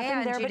cheese. There's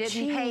nothing there but cheese.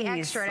 You didn't pay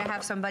extra to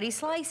have somebody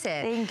slice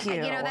it. Thank you.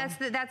 And, you know,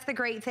 that's the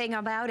great thing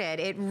about it.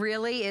 It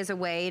really is a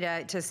way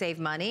to save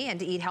money and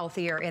to eat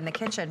healthier in the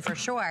kitchen, for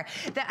sure.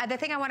 The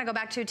thing I want to go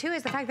back to, too,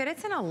 is the fact that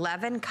it's an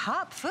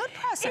 11-cup food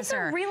processor. It's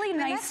a really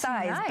nice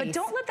size, but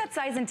don't let that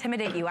size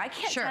intimidate you. I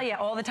can't tell you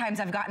all the times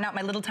I've gotten out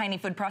my little tiny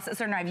food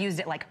processor and I've used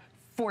it like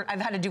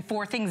I've had to do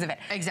 4 things of it.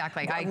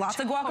 Exactly. Lots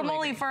of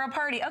guacamole for a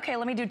party. Okay,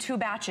 let me do 2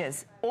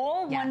 batches.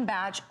 All one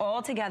batch,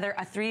 all together,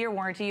 a 3-year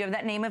warranty. You have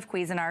that name of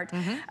Cuisinart.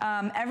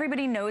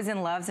 Everybody knows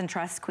and loves and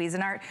trusts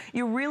Cuisinart.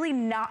 You're really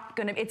not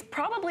gonna, it's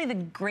probably the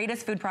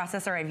greatest food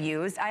processor I've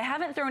used. I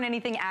haven't thrown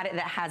anything at it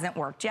that hasn't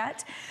worked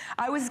yet.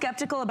 I was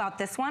skeptical about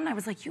this one. I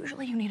was like,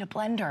 usually you need a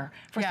blender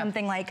for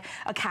something like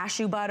a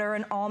cashew butter,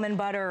 an almond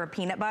butter, or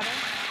peanut butter.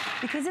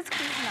 Because it's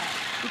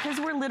Cuisinart. Because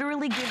we're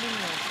literally giving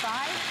you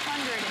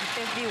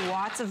 550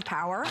 watts of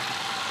power.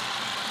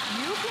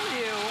 You can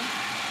do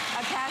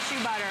a cashew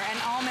butter, an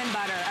almond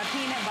butter, a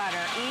peanut butter,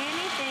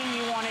 anything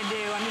you want to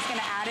do. I'm just going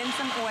to add in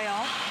some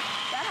oil.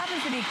 That happens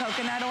to be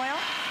coconut oil.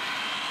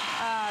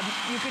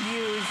 You could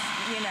use,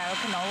 you know,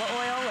 canola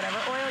oil, whatever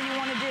oil you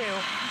want to do.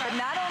 But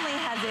not only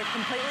has it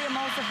completely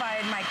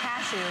emulsified my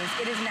cashews,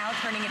 it is now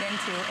turning it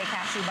into a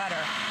cashew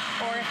butter.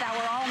 Or if that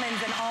were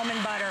almonds, an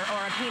almond butter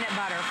or a peanut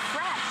butter,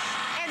 fresh.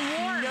 And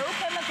warm. No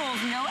chemicals,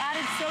 no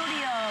added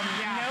sodium,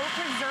 no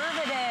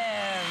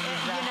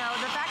preservatives. You know,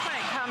 the fact when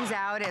it comes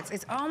out,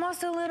 it's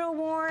almost a little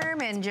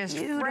warm and just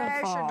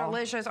fresh and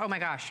delicious. Oh my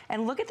gosh.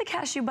 And look at the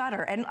cashew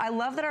butter. And I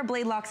love that our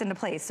blade locks into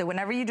place. So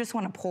whenever you just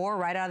want to pour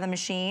right out of the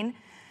machine,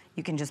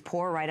 you can just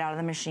pour right out of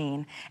the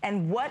machine.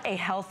 And what a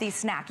healthy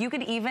snack. You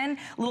could even,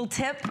 little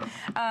tip,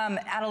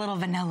 add a little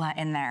vanilla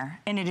in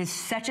there. And it is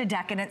such a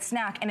decadent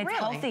snack, and it's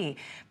healthy.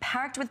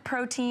 Packed with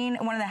protein.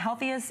 One of the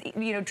healthiest,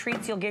 you know,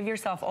 treats you'll give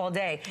yourself all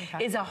day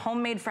is a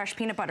homemade fresh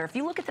peanut butter. If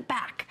you look at the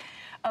back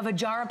of a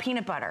jar of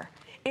peanut butter,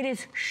 it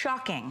is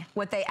shocking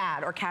what they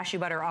add, or cashew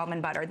butter, or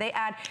almond butter. They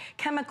add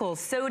chemicals,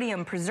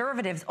 sodium,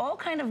 preservatives, all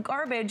kind of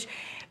garbage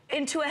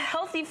into a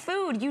healthy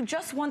food. You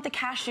just want the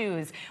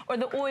cashews or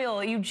the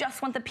oil. You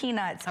just want the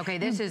peanuts. Okay,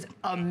 this is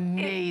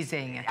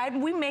amazing.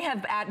 We may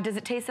have added, does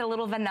it taste a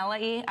little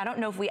vanilla-y? I don't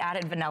know if we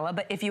added vanilla,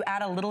 but if you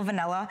add a little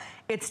vanilla,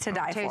 it's to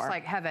die for. It tastes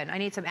like heaven. I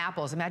need some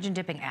apples. Imagine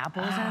dipping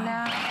apples in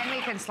that. And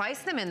we can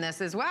slice them in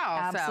this as well.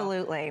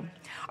 Absolutely.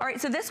 All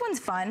right, so this one's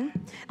fun.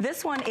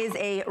 This one is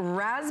a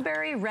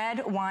raspberry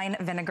red wine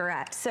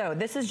vinaigrette. So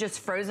this is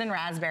just frozen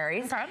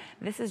raspberries.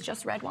 This is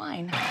just red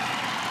wine.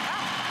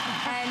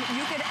 And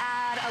you could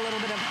add a little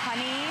bit of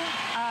honey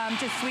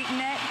to sweeten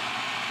it.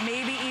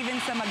 maybe even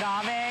some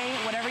agave,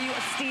 whatever you,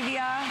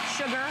 stevia,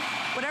 sugar,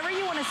 whatever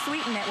you want to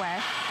sweeten it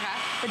with. Okay.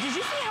 But did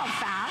you see how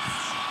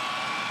fast?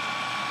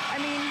 I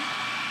mean,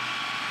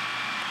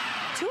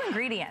 2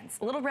 ingredients.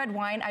 A little red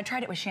wine. I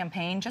tried it with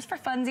champagne just for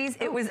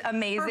funsies. It was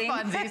amazing.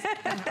 For funsies.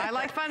 I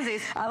like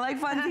funsies. I like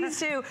funsies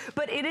too.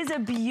 But it is a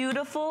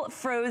beautiful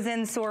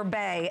frozen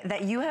sorbet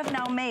that you have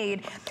now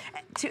made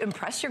to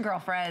impress your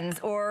girlfriends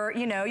or,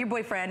 you know, your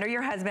boyfriend or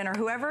your husband or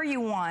whoever you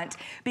want,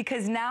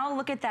 because now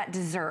look at that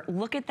dessert.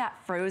 Look at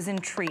that frozen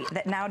treat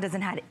that now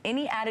doesn't have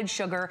any added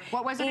sugar.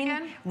 What was it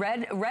again?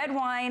 Red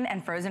wine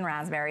and frozen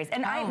raspberries.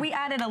 And we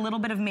added a little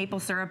bit of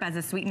maple syrup as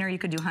a sweetener. You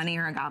could do honey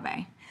or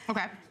agave.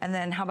 Okay. And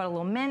then how about a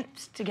little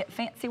mint to get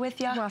fancy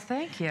with you? Well,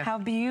 thank you. How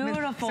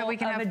beautiful so we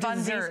can have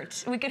dessert.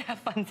 funsies. We could have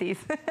funsies.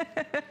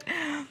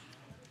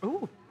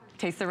 Ooh,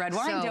 taste the red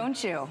wine,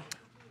 don't you?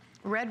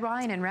 Red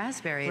wine and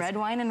raspberries. Red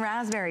wine and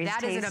raspberries.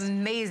 That is an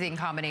amazing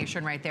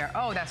combination right there.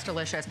 Oh, that's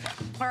delicious.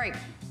 All right.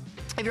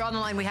 If you're on the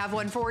line, we have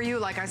one for you.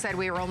 Like I said,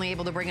 we were only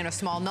able to bring in a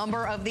small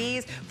number of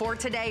these for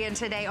today, and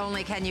today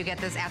only can you get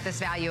this at this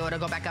value. It'll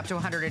go back up to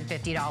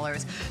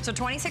 $150. So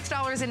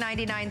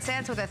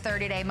 $26.99 with a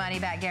 30-day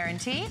money-back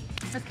guarantee.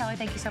 Miss Kelly,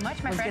 thank you so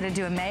much, my friend. I was going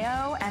to do a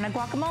mayo and a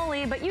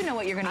guacamole, but you know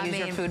what you're going to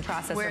use your food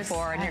processor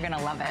for, and you're going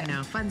to love it. I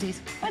know. Funsies.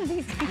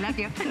 Funsies. Love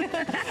you.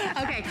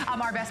 Okay,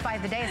 our best buy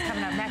of the day is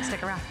coming up next.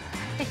 Stick around.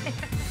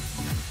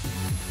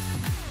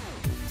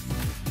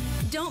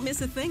 Don't miss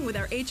a thing with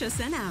our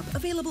HSN app,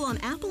 available on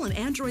Apple and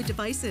Android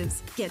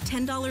devices. Get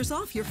 $10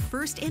 off your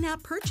first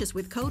in-app purchase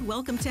with code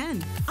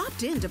WELCOME10.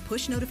 Opt in to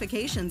push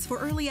notifications for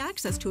early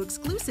access to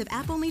exclusive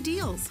app-only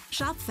deals.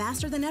 Shop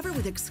faster than ever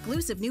with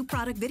exclusive new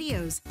product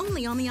videos,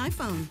 only on the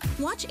iPhone.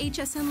 Watch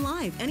HSN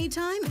live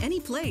anytime,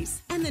 any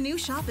place. And the new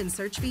shop and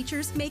search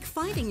features make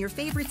finding your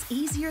favorites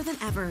easier than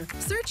ever.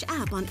 Search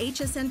app on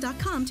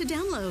hsn.com to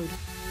download.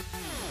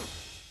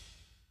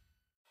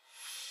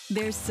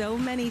 There's so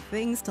many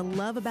things to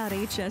love about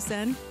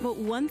HSN, but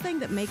one thing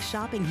that makes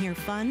shopping here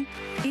fun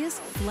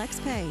is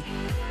FlexPay.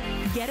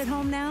 Get it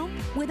home now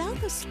without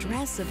the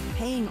stress of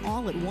paying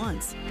all at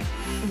once.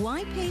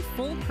 Why pay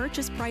full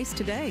purchase price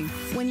today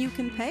when you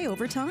can pay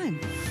over time?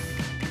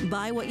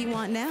 Buy what you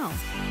want now,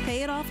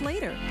 pay it off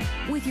later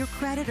with your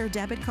credit or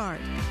debit card.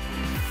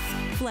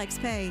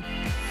 FlexPay.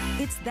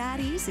 It's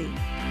that easy.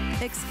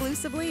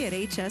 Exclusively at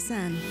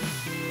HSN.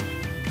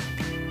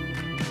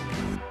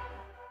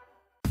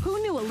 Who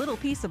knew a little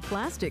piece of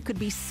plastic could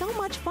be so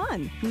much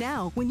fun?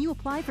 Now, when you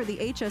apply for the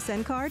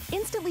HSN card,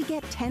 instantly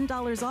get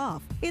 $10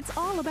 off. It's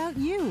all about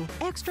you.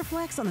 Extra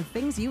flex on the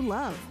things you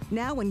love.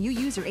 Now, when you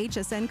use your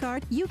HSN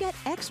card, you get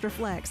extra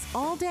flex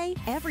all day,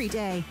 every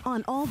day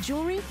on all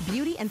jewelry,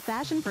 beauty, and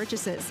fashion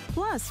purchases.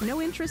 Plus,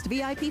 no interest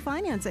VIP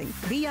financing,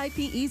 VIP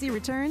easy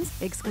returns,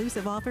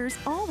 exclusive offers,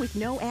 all with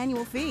no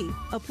annual fee.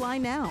 Apply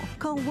now.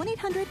 Call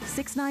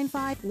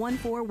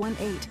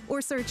 1-800-695-1418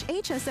 or search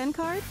HSN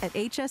card at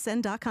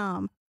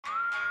hsn.com.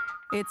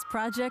 It's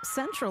Project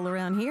Central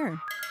around here.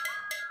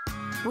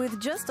 With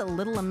just a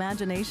little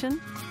imagination,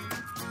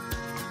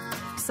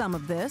 some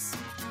of this,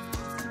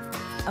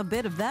 a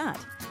bit of that.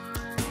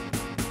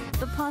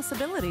 The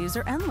possibilities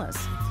are endless.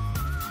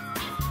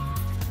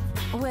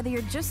 Whether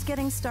you're just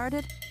getting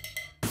started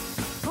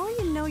or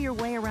you know your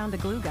way around a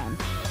glue gun,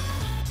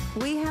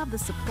 we have the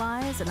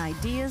supplies and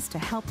ideas to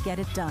help get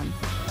it done.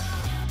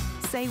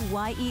 Say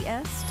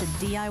YES to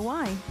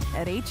DIY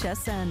at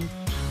HSN.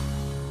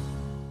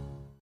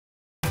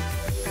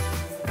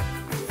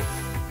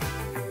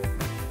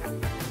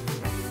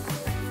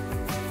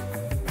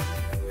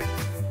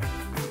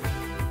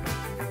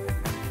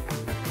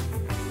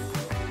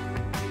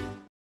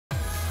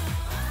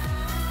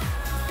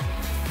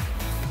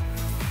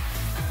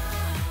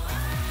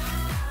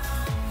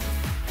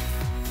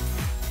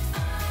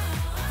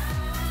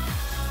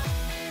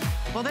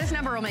 Well, this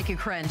number will make you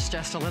cringe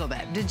just a little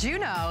bit. Did you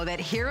know that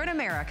here in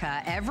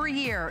America, every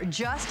year,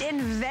 just in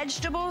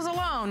vegetables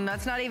alone,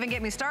 let's not even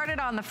get me started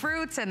on the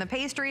fruits and the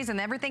pastries and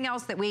everything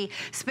else that we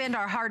spend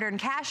our hard-earned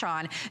cash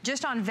on,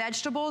 just on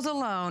vegetables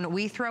alone,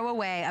 we throw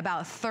away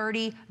about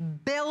 $30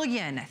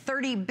 billion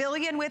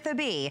with a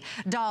B,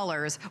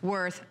 dollars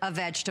worth of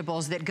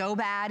vegetables that go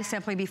bad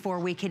simply before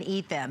we can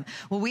eat them.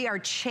 Well, we are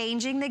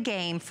changing the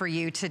game for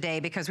you today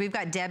because we've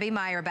got Debbie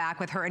Meyer back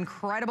with her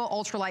incredible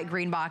ultralight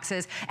green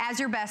boxes as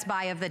your best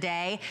buy of the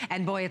day,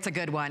 and boy, it's a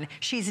good one.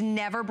 She's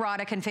never brought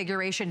a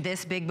configuration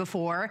this big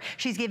before.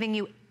 She's giving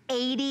you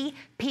 80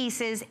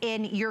 pieces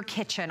in your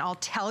kitchen. I'll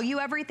tell you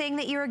everything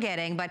that you're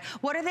getting, but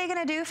what are they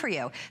gonna do for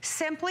you?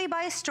 Simply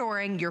by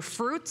storing your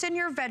fruits and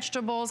your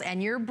vegetables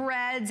and your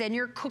breads and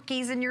your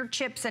cookies and your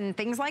chips and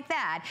things like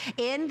that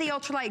in the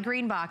ultralight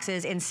green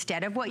boxes,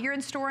 instead of what you're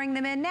storing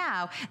them in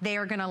now, they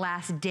are gonna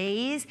last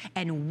days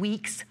and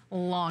weeks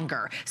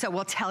longer. So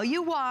we'll tell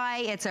you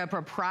why. It's a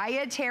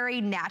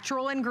proprietary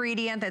natural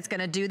ingredient that's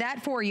gonna do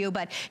that for you,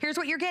 but here's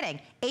what you're getting.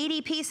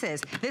 80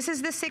 pieces. This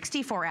is the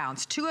 64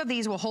 ounce. 2 of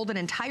these will hold an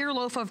entire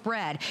loaf of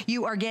bread.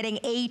 You are getting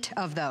 8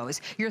 of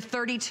those. Your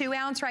 32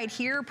 ounce right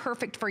here,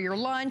 perfect for your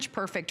lunch,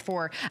 perfect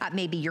for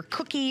maybe your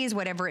cookies,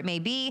 whatever it may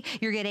be.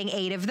 You're getting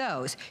 8 of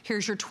those.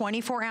 Here's your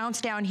 24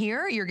 ounce down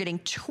here. You're getting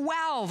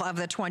 12 of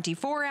the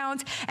 24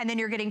 ounce, and then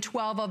you're getting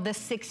 12 of the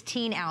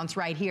 16 ounce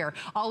right here.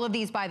 All of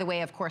these, by the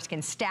way, of course,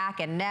 can stack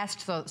and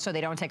nest so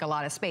they don't take a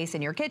lot of space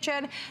in your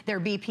kitchen. They're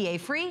BPA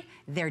free,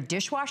 they're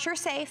dishwasher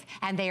safe,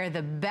 and they are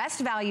the best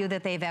value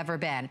that they've ever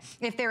been.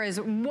 If there is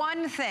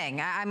one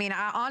thing, I mean,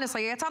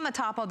 honestly, it's on the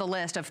top of the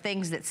list of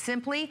things that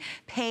simply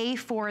pay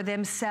for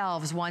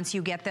themselves once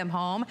you get them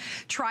home.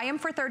 Try them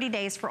for 30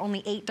 days for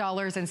only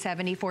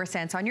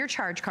 $8.74 on your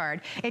charge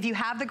card. If you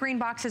have the green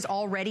boxes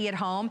already at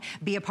home,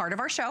 be a part of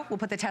our show. We'll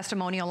put the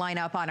testimonial line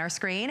up on our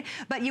screen.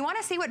 But you want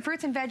to see what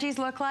fruits and veggies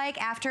look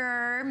like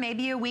after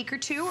maybe a week or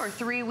 2 or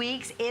 3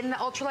 weeks in the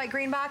ultralight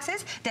green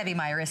boxes? Debbie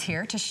Meyer is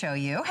here to show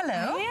you.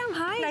 Hello. I am.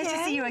 Hi. Nice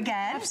to see you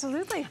again.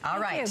 Absolutely. All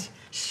right.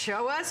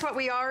 Show us what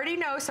we already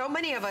know. So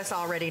many of us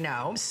already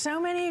know. So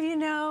many of you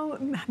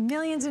know,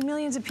 millions and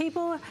millions of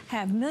people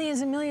have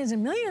millions and millions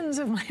and millions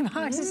of my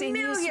boxes in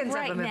use Millions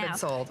right of them now. have been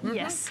sold.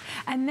 Yes.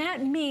 And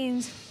that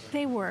means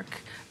they work,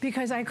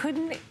 because I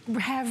couldn't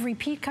have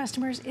repeat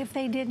customers if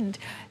they didn't.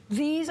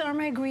 These are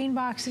my green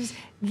boxes.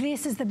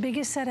 This is the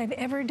biggest set I've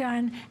ever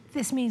done.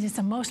 This means it's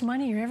the most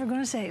money you're ever going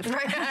to save.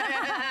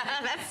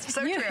 That's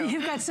so true.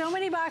 You've got so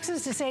many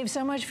boxes to save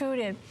so much food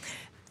in.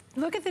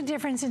 Look at the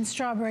difference in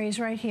strawberries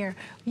right here.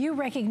 You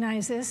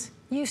recognize this.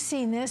 You've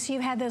seen this.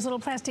 You've had those little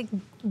plastic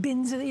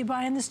bins that you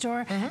buy in the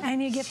store,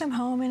 and you get them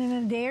home, and in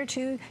a day or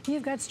 2,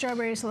 you've got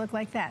strawberries that look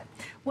like that.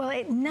 Well,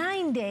 at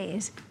 9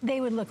 days,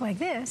 they would look like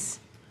this,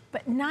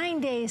 but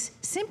 9 days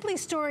simply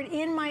stored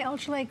in my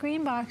ultralight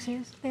green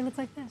boxes, they look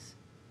like this.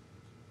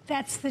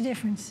 That's the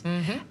difference.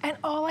 And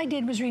all I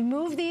did was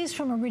remove these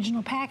from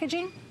original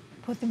packaging,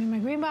 put them in my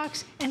green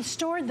box, and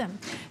stored them.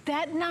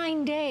 That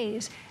 9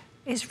 days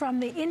is from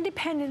the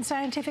independent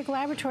scientific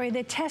laboratory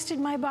that tested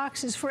my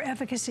boxes for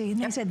efficacy.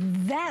 And they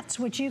said, that's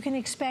what you can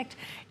expect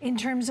in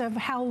terms of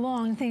how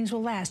long things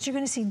will last. You're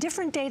going to see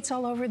different dates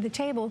all over the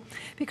table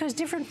because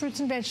different fruits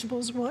and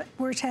vegetables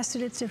were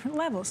tested at different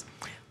levels.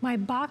 My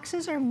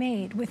boxes are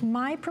made with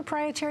my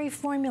proprietary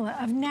formula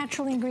of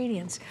natural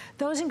ingredients.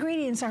 Those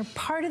ingredients are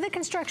part of the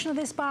construction of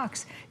this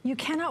box. You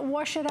cannot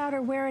wash it out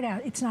or wear it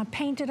out. It's not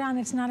painted on,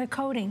 it's not a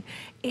coating.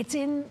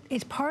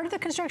 It's part of the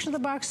construction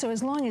of the box, so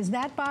as long as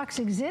that box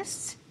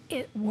exists,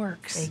 it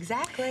works.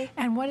 Exactly.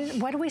 And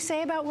what do we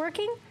say about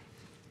working?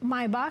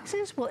 My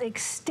boxes will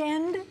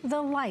extend the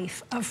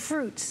life of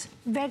fruits,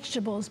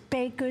 vegetables,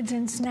 baked goods,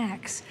 and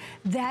snacks.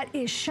 That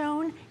is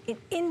shown in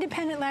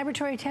independent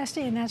laboratory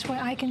testing, and that's why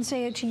I can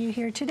say it to you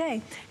here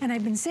today. And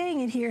I've been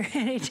saying it here at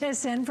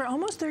HSN for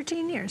almost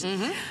 13 years.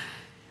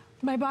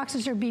 My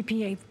boxes are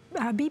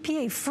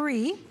BPA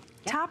free,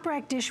 top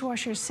rack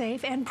dishwasher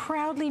safe, and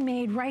proudly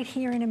made right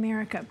here in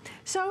America.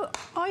 So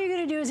all you're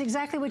gonna do is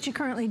exactly what you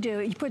currently do.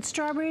 You put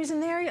strawberries in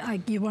there,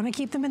 you wanna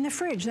keep them in the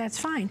fridge, that's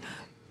fine.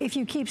 If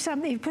you keep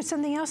something, you put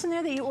something else in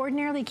there that you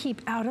ordinarily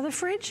keep out of the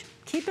fridge,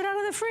 keep it out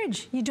of the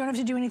fridge. You don't have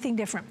to do anything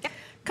different.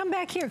 Come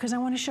back here, because I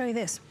want to show you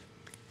this.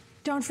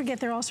 Don't forget,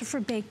 they're also for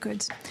baked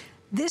goods.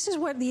 This is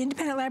what the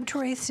independent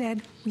laboratory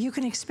said you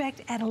can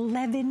expect at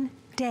 11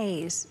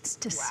 days. It's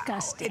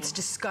disgusting. Wow. It's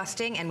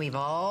disgusting, and we've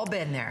all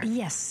been there.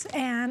 Yes,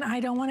 and I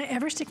don't want to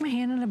ever stick my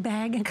hand in a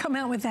bag and come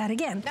out with that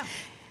again. No.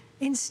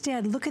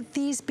 Instead, look at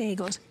these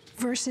bagels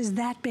versus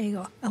that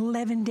bagel,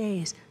 11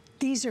 days.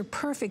 These are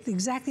perfect,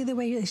 exactly the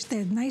way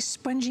they're nice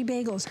spongy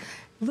bagels.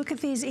 Look at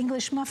these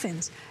English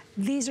muffins.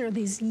 These are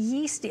these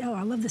yeasty, oh,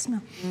 I love the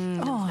smell.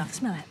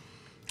 Smell that.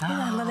 Oh,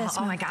 I love that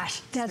smell. Oh my gosh.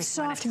 That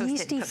soft,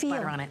 yeasty feel.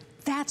 Butter on it.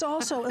 That's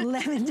also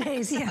 11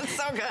 days. Yeah.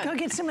 So good. Go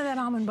get some of that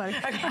almond butter.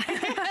 Okay.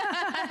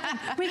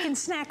 We can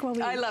snack while we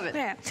eat. I love it.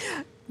 Yeah.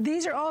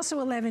 These are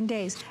also 11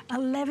 days.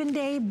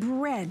 11-day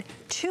bread.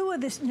 2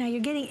 of this, now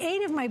you're getting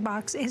 8 of my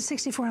box,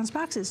 64-ounce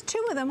boxes.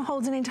 2 of them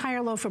holds an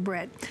entire loaf of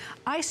bread.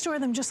 I store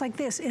them just like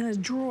this in a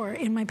drawer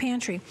in my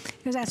pantry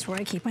because that's where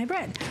I keep my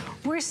bread.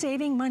 We're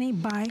saving money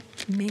by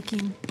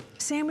making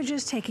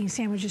sandwiches, taking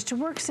sandwiches to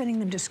work, sending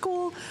them to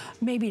school,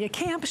 maybe to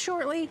camp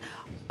shortly.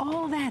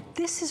 All that.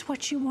 This is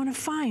what you want to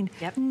find,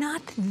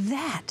 not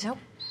that. Nope.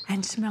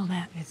 And smell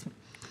that.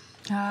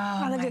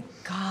 Oh my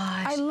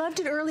gosh. I loved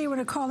it earlier when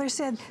a caller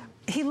said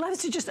he loves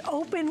to just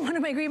open one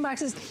of my green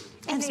boxes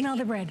and smell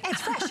the bread.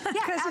 It's fresh, yeah,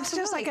 because it's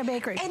just like a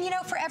bakery. And you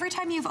know, for every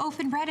time you've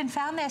opened bread and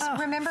found this,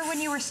 remember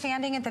when you were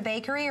standing at the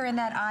bakery or in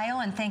that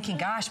aisle and thinking,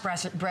 gosh,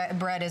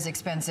 bread is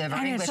expensive, or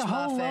and English it's a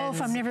whole muffins.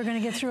 loaf. I'm never going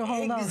to get through a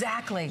whole loaf.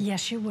 Exactly.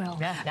 Yes, you will.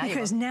 Yeah,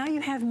 because now you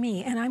have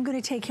me, and I'm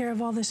going to take care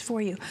of all this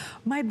for you.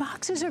 My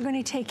boxes are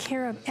going to take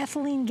care of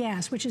ethylene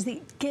gas, which is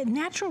the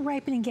natural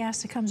ripening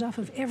gas that comes off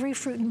of every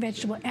fruit and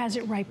vegetable as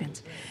it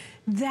ripens.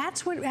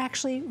 That's what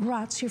actually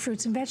rots your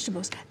fruits and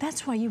vegetables.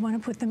 That's why you want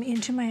to put them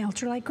into my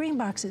ultralight green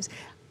boxes.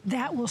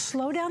 That will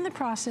slow down the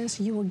process.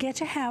 You will get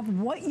to have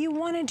what you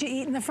wanted to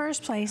eat in the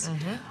first place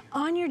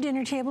on your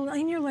dinner table,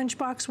 in your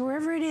lunchbox,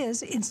 wherever it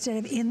is, instead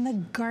of in the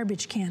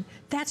garbage can.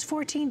 That's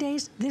 14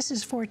 days. This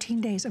is 14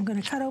 days. I'm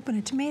going to cut open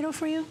a tomato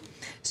for you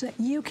so that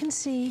you can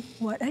see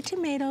what a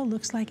tomato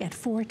looks like at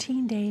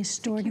 14 days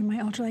stored in my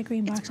ultralight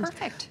green boxes. It's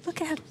perfect.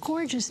 Look at how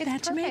gorgeous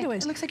that tomato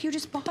is. It looks like you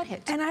just bought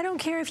it. And I don't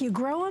care if you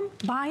grow them,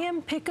 buy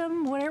them, pick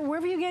them,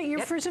 wherever you get your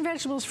fruits and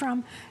vegetables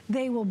from,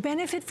 they will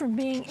benefit from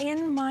being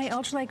in my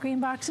ultralight green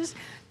boxes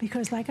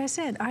because, like I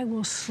said, I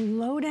will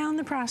slow down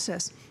the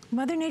process.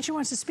 Mother Nature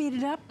wants to speed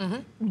it up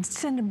and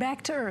send them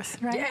back to Earth,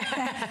 right?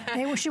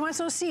 Yeah. She wants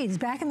those seeds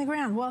back in the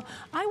ground. Well,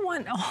 I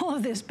want all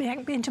of this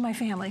back into my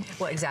family.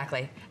 Well,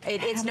 exactly.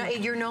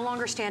 You're no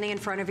longer standing in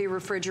front of your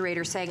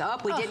refrigerator saying, oh,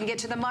 we didn't get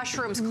to the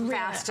mushrooms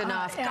fast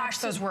enough. Gosh,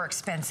 those were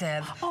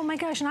expensive. Oh my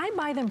gosh, and I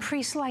buy them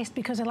pre-sliced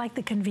because I like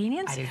the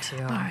convenience. I do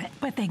too. All right,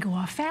 but they go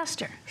off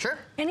faster. Sure.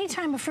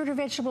 Anytime a fruit or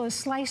vegetable is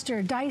sliced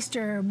or diced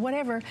or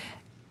whatever,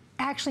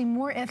 actually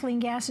more ethylene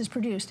gas is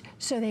produced,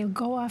 so they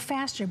go off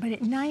faster. But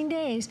at 9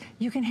 days,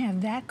 you can have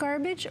that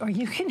garbage or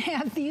you can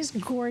have these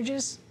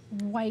gorgeous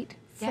white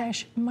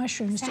fresh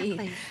mushrooms to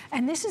eat.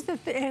 And this is the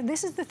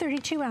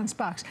 32-ounce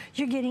box.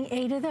 You're getting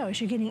 8 of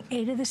those. You're getting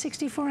 8 of the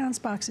 64-ounce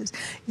boxes.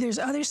 There's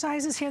other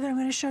sizes here that I'm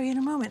going to show you in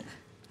a moment.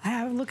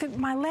 Look at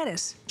my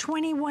lettuce,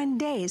 21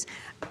 days.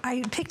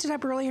 I picked it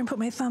up earlier and put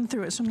my thumb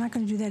through it, so I'm not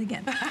going to do that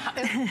again.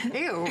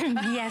 Ew.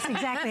 Yes,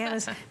 exactly.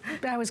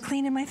 I was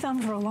cleaning my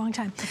thumb for a long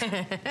time.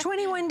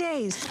 21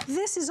 days.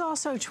 This is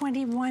also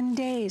 21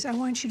 days. I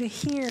want you to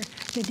hear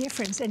the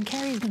difference, and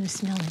Carrie's going to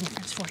smell the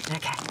difference for you.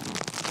 Okay.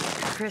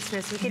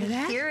 Christmas, we can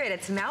hear it.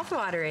 It's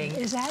mouth-watering.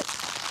 Is that?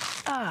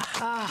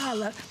 I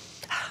love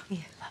it.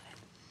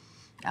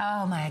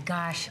 Oh my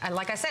gosh.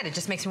 Like I said, it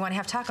just makes me want to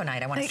have taco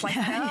night. I want to slice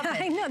it up.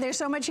 I know, there's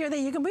so much here that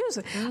you can use.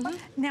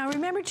 Now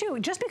remember too,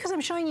 just because I'm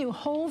showing you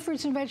whole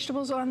fruits and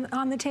vegetables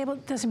on the table,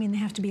 doesn't mean they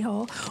have to be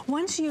whole.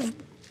 Once you've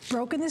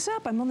broken this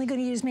up, I'm only going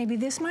to use maybe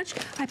this much.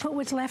 I put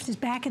what's left is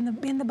back in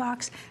the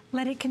box.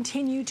 Let it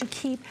continue to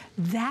keep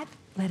that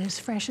lettuce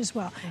fresh as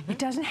well. It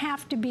doesn't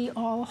have to be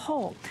all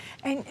whole.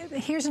 And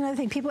here's another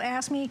thing. People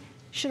ask me,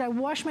 should I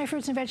wash my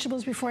fruits and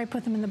vegetables before I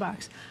put them in the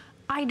box?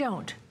 I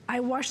don't. I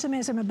wash them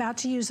as I'm about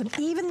to use them.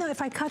 Even though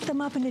if I cut them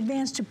up in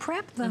advance to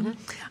prep them,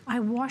 I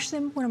wash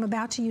them when I'm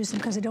about to use them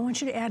because I don't want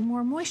you to add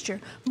more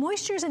moisture.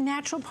 Moisture is a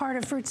natural part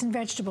of fruits and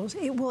vegetables.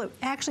 They will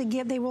actually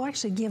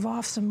give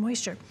off some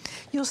moisture.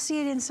 You'll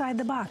see it inside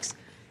the box.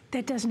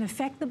 That doesn't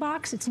affect the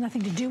box. It's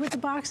nothing to do with the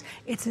box.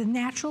 It's a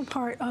natural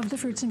part of the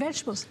fruits and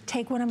vegetables.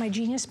 Take one of my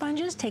Genius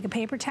sponges, take a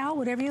paper towel,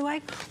 whatever you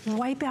like,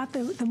 wipe out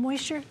the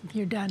moisture,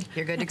 you're done.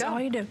 You're good to go. That's all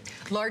you do.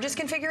 Largest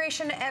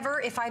configuration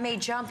ever, if I may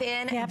jump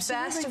in. Yeah,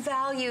 absolutely. Best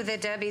value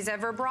that Debbie's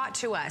ever brought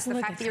to us. The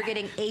fact that you're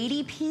getting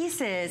 80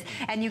 pieces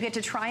and you get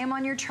to try them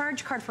on your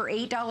charge card for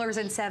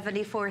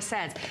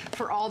 $8.74.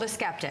 For all the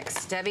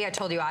skeptics. Debbie, I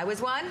told you I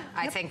was one.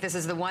 I think this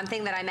is the one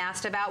thing that I'm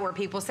asked about where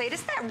people say,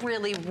 does that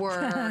really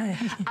work?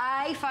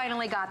 I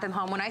finally got them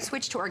home. When I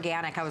switched to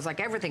organic, I was like,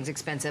 everything's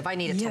expensive. I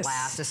need it to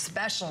last,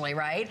 especially,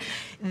 right?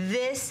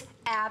 This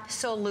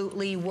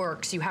absolutely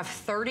works. You have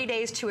 30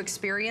 days to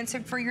experience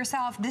it for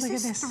yourself. This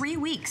is 3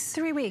 weeks.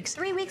 3 weeks.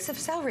 3 weeks of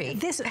celery.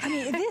 This,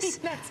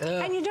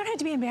 and you don't have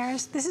to be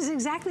embarrassed. This is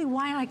exactly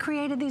why I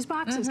created these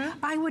boxes.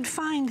 I would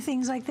find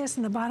things like this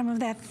in the bottom of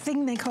that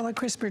thing they call a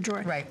crisper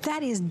drawer. Right.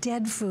 That is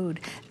dead food.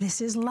 This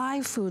is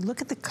live food.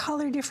 Look at the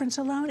color difference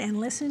alone and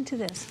listen to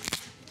this.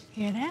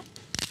 Hear that?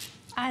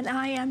 And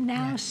I am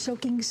now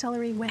soaking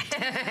celery wet.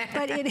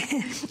 But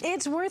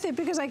it's worth it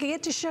because I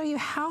get to show you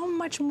how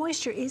much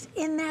moisture is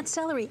in that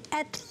celery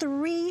at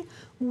 3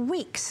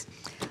 weeks.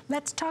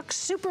 Let's talk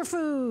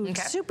superfood,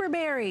 super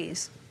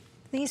berries.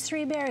 These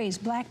 3 berries,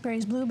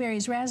 blackberries,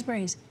 blueberries,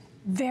 raspberries,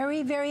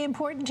 very, very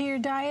important to your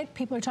diet.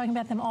 People are talking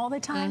about them all the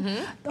time.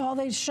 All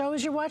the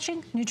shows you're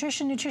watching,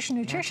 nutrition, nutrition,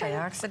 nutrition.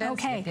 Antioxidants.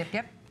 Okay.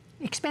 Yep.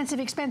 Expensive,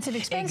 expensive,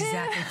 expensive.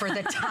 Exactly. For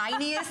the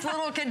tiniest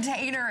little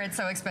container, it's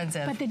so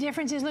expensive. But the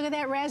difference is, look at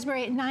that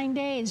raspberry at 9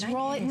 days.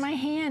 Roll it in my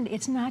hand.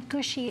 It's not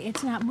gushy.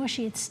 It's not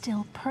mushy. It's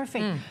still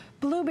perfect.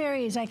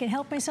 Blueberries, I can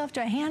help myself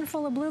to a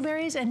handful of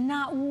blueberries and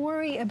not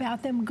worry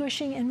about them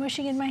gushing and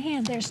mushing in my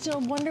hand. They're still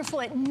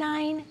wonderful at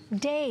 9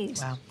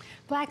 days. Wow.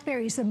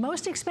 Blackberries, the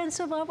most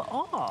expensive of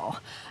all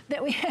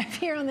that we have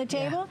here on the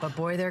table. Yeah, but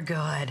boy, they're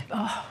good.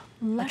 Oh,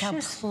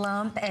 luscious. Look how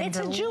plump and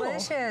delicious.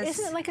 It's a jewel.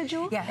 Isn't it like a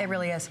jewel? Yeah, it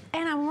really is.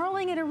 And I'm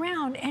rolling it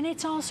around, and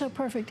it's also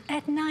perfect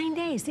at 9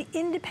 days. The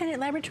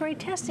independent laboratory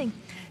testing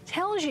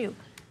tells you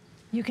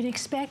you can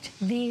expect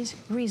these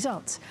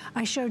results.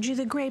 I showed you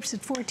the grapes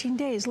at 14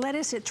 days,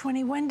 lettuce at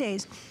 21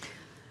 days.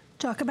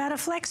 Talk about a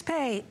flex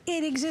pay.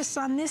 It exists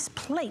on this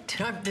plate.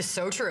 This is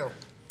so true.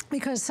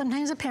 Because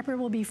sometimes a pepper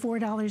will be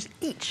 $4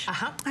 each,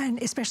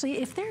 and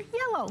especially if they're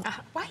yellow.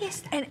 Why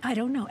is that? And I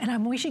don't know, and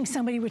I'm wishing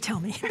somebody would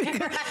tell me.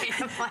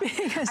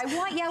 Because I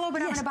want yellow,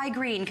 but I'm gonna buy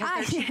green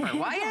because they're cheaper.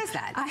 Why is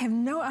that? I have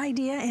no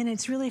idea, and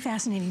it's really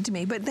fascinating to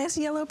me. But this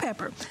yellow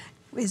pepper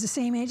is the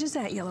same age as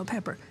that yellow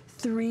pepper,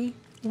 3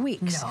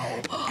 weeks.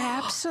 No.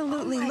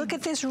 Absolutely. Oh look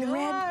at this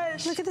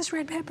red. Look at this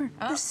red pepper.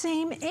 The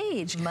same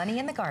age. Money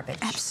in the garbage.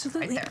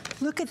 Absolutely. Right there.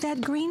 Look at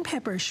that green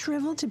pepper,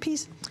 shriveled to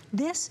pieces.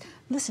 This,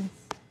 listen,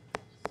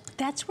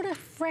 that's what a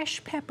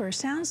fresh pepper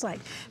sounds like.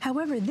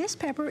 However, this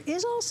pepper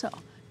is also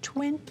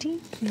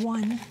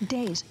 21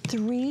 days,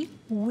 3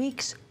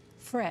 weeks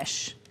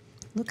fresh.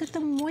 Look at the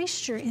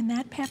moisture in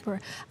that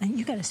pepper. And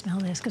you gotta smell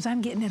this, because I'm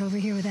getting it over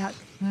here without,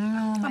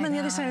 I'm on the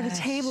other side of the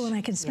table and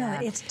I can smell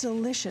it. It's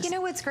delicious. You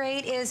know what's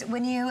great is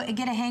when you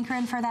get a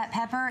hankering for that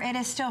pepper, it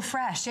is still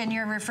fresh in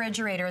your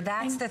refrigerator.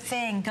 That's the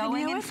thing.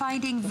 Going and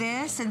finding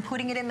this and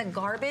putting it in the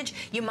garbage,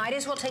 you might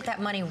as well take that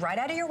money right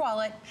out of your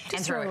wallet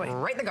and throw it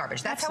right in the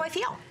garbage. That's how I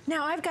feel.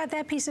 Now, I've got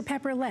that piece of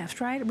pepper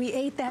left, right? We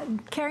ate that.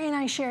 Carrie and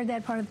I shared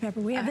that part of the pepper.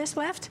 We have this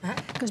left.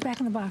 Goes back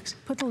in the box.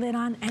 Put the lid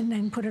on and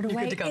then put it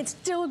away. It's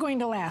still going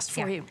to last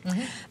for you.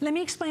 Let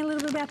me explain a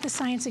little bit about the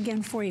science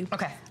again for you.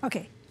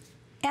 Okay.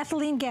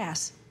 Ethylene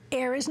gas.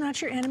 Air is not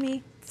your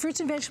enemy. Fruits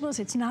and vegetables,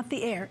 it's not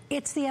the air.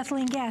 It's the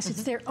ethylene gas.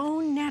 It's their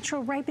own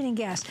natural ripening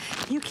gas.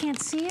 You can't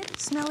see it,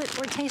 smell it,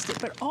 or taste it,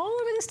 but all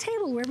over this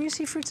table, wherever you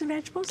see fruits and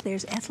vegetables,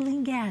 there's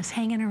ethylene gas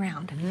hanging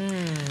around.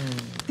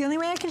 The only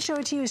way I can show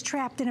it to you is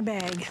trapped in a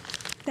bag.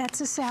 That's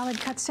a salad,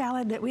 cut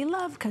salad that we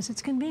love because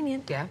it's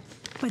convenient.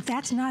 But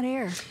that's not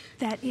air.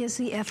 That is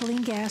the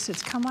ethylene gas.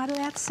 It's come out of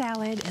that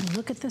salad, and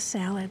look at the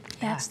salad.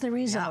 That's the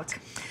result.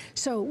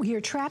 So you're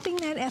trapping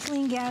that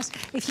ethylene gas.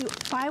 If you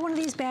buy one of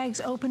these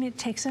bags, open it,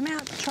 take some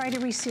out, try to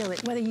reseal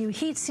it. Whether you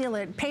heat seal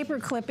it, paper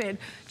clip it,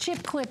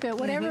 chip clip it,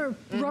 whatever,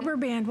 rubber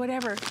band,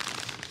 whatever.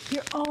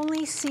 You're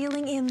only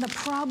sealing in the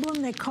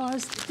problem that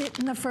caused it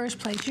in the first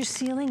place. You're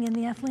sealing in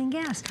the ethylene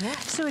gas.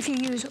 So if you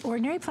use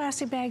ordinary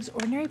plastic bags,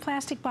 ordinary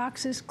plastic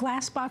boxes,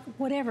 glass box,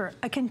 whatever,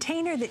 a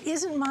container that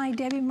isn't my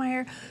Debbie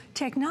Meyer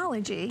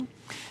technology,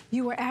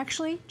 you are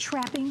actually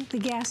trapping the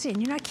gas in.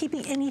 You're not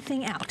keeping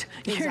anything out.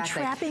 You're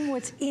trapping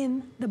what's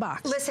in the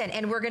box. Listen,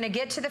 and we're gonna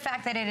get to the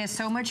fact that it is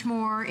so much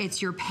more.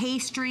 It's your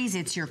pastries,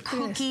 it's your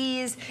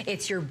cookies,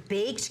 it's your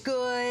baked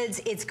goods,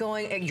 it's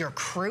going, your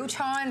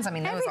croutons. I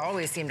mean, those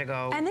always seem to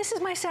go. And this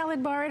is my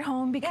salad bar at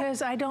home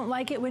because I don't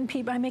like it when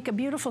people, I make a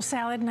beautiful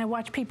salad and I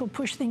watch people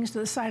push things to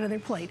the side of their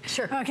plate.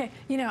 Okay,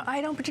 you know,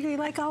 I don't particularly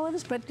like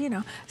olives, but you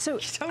know, so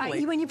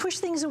when you push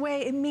things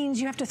away, it means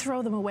you have to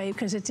throw them away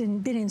because it's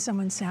been in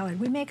someone's salad.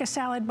 We make a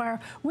salad bar.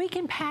 We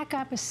can pack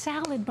up a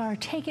salad bar,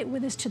 take it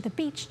with us to the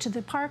beach, to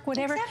the park,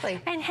 whatever,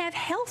 and have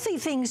healthy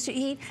things to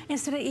eat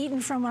instead of eating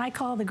from what I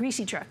call the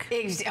greasy truck.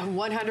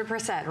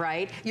 100%,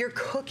 right? Your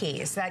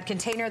cookies, that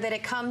container that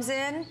it comes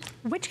in.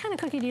 Which kind of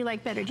cookie do you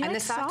like better? Do you like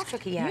the soft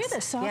cookie, You're the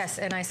soft. Yes,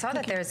 and I saw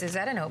that there's, is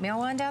that an oatmeal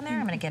one down there?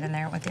 I'm going to get in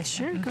there with this.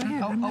 Sure, go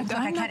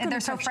ahead.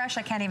 They're so fresh,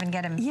 I can't even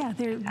get them. Yeah,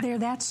 they're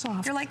that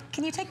soft. You're like,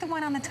 can you take the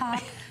one on the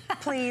top,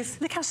 please?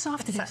 Look how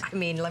soft it is. I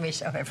mean, let me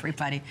show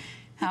everybody.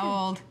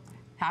 How old?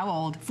 How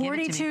old?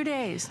 42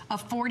 days. A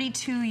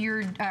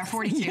 42-year,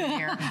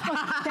 42-year.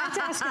 That's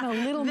asking a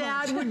little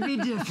much. That would be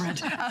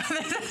different.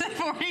 This is a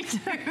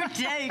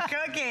 42-day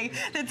cookie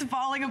that's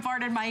falling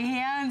apart in my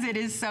hands. It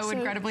is so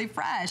incredibly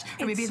fresh.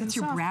 Or maybe it's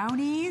your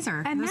brownies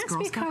or and those that's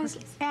Girl because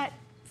Scout cookies. At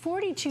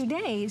 42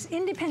 days,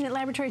 independent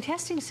laboratory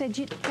testing said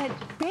that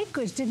baked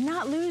goods did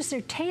not lose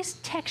their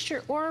taste,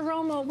 texture, or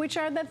aroma, which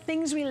are the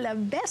things we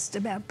love best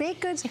about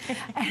baked goods.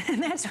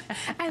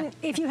 and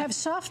if you have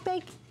soft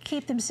baked,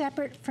 keep them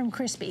separate from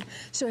crispy.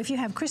 So if you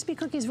have crispy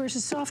cookies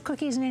versus soft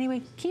cookies in any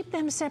way, keep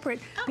them separate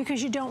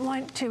because you don't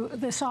want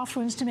the soft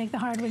ones to make the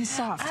hard ones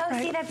soft. Oh,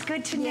 see, that's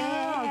good to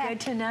know. Good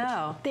to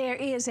know. There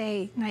is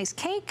a nice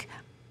cake.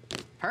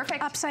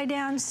 Perfect. Upside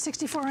down,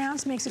 64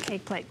 ounce, makes a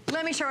cake plate.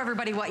 Let me show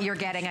everybody what you're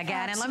getting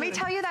again. And let me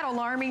tell you that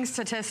alarming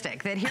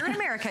statistic that here in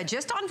America,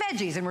 just on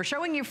veggies, and we're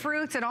showing you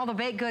fruits and all the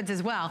baked goods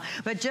as well,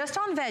 but just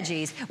on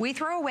veggies, we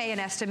throw away an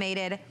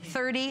estimated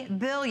 $30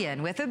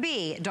 billion, with a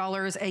B,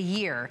 dollars a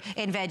year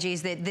in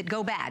veggies that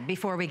go bad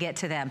before we get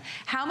to them.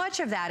 How much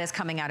of that is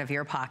coming out of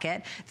your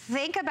pocket?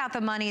 Think about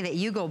the money that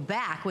you go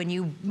back when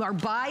you are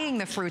buying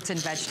the fruits and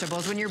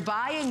vegetables, when you're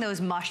buying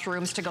those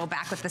mushrooms to go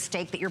back with the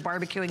steak that you're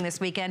barbecuing this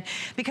weekend,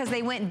 because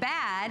they went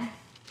bad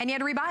and you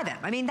had to rebuy them.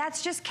 I mean,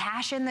 that's just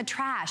cash in the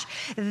trash.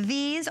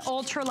 These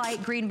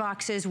ultralight green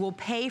boxes will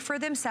pay for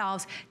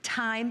themselves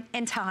time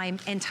and time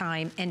and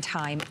time and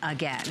time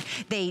again.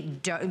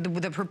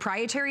 The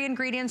proprietary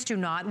ingredients do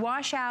not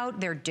wash out.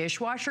 They're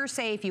dishwasher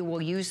safe. You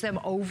will use them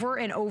over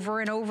and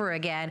over and over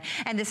again.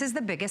 And this is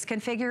the biggest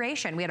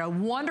configuration. We had a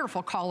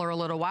wonderful caller a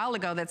little while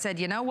ago that said,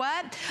 you know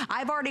what?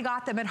 I've already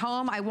got them at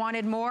home. I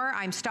wanted more.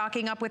 I'm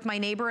stocking up with my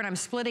neighbor and I'm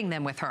splitting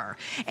them with her.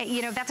 And,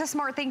 you know, that's a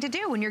smart thing to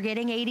do when you're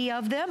getting 80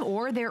 of them,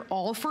 or they're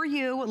all for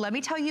you. Let me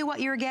tell you what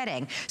you're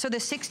getting. So the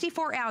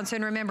 64 ounce,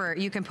 and remember,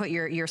 you can put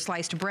your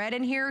sliced bread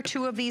in here.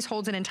 2 of these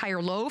holds an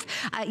entire loaf.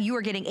 You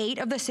are getting 8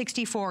 of the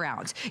 64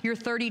 ounce. Your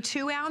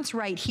 32 ounce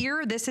right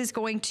here, this is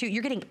going to,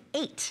 you're getting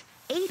 8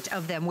 8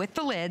 of them with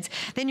the lids.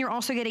 Then you're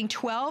also getting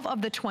 12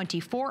 of the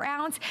 24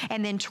 ounce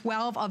and then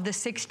 12 of the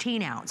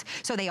 16 ounce.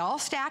 So they all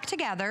stack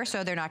together,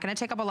 so they're not gonna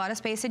take up a lot of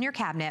space in your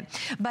cabinet.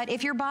 But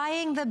if you're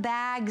buying the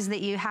bags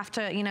that you have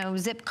to, you know,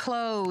 zip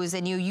close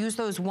and you use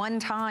those one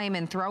time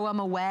and throw them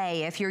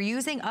away, if you're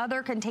using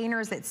other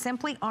containers that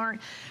simply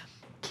aren't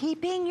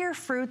keeping your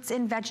fruits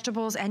and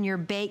vegetables and your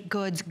baked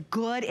goods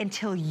good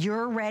until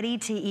you're ready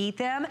to eat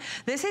them,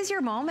 this is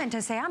your moment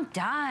to say, I'm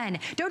done.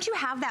 Don't you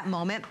have that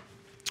moment?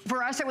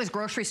 For us, it was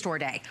grocery store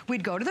day.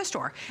 We'd go to the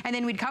store, and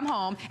then we'd come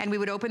home, and we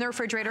would open the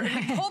refrigerator, and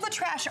we'd pull the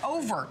trash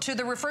over to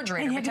the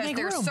refrigerator because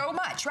there's so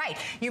much, right?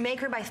 You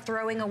make room by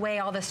throwing away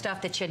all the stuff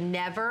that you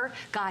never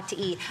got to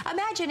eat.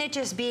 Imagine it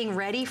just being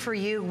ready for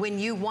you when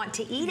you want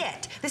to eat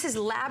it. This is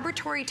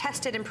laboratory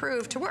tested and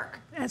proved to work.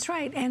 That's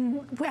right,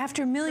 and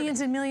after millions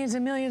and millions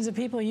and millions of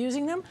people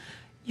using them,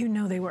 you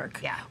know they work.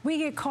 Yeah. We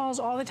get calls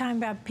all the time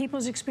about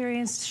people's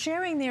experience,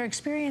 sharing their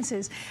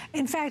experiences.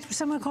 In fact,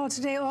 someone called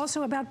today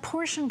also about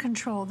portion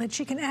control, that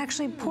you can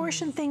actually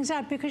portion things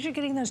out because you're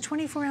getting those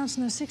 24 ounce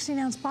and those 16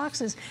 ounce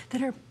boxes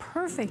that are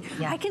perfect.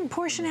 Yeah. I can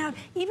portion out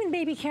even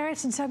baby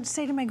carrots and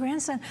say to my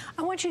grandson,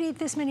 I want you to eat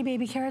this many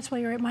baby carrots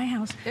while you're at my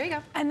house. There you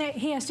go. And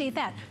he has to eat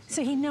that.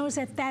 So he knows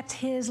that that's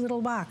his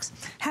little box.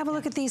 Have a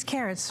look at these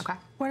carrots. Okay.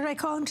 What did I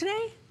call them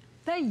today?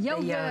 The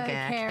yoga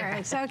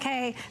carrots.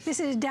 Okay, this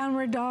is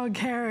downward dog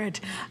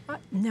carrot.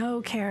 No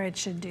carrot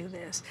should do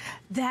this.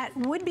 That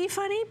would be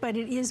funny, but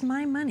it is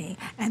my money.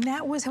 And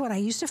that was what I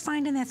used to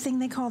find in that thing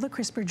they call the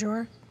crisper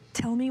drawer.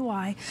 Tell me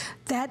why.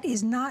 That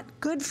is not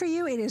good for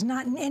you. It is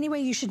not in any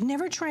way. You should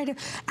never try to,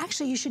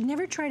 actually, you should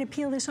never try to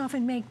peel this off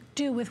and make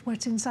do with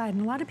what's inside.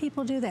 And a lot of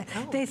people do that.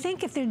 Oh. They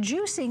think if they're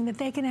juicing that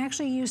they can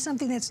actually use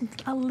something that's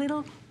a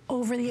little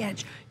over the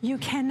edge. You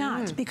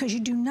cannot, because you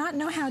do not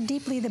know how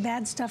deeply the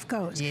bad stuff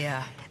goes.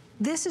 Yeah.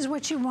 This is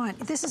what you want.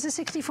 This is a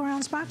 64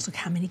 ounce box. Look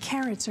how many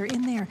carrots are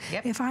in there.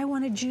 Yep. If I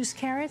want to juice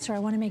carrots or I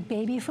want to make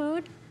baby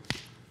food,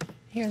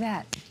 hear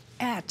that,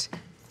 at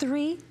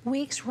 3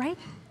 weeks, right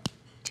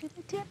to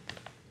the tip.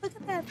 Look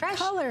at that. Fresh,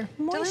 color,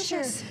 moisture,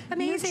 delicious,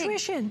 amazing.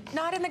 nutrition.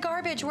 Not in the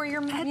garbage where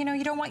you're, you know,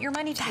 you don't want your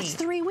money to be. That's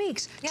 3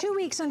 weeks. Yep. 2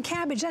 weeks on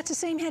cabbage. That's the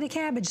same head of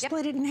cabbage.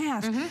 Split it in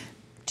half.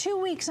 2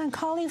 weeks on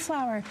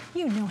cauliflower.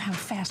 You know how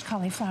fast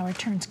cauliflower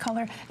turns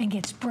color and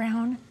gets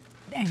brown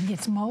and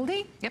gets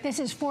moldy. Yep. This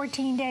is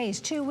 14 days,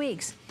 2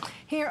 weeks.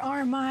 Here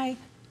are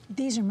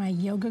these are my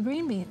yoga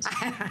green beans.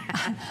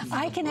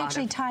 I can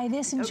actually tie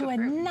this into a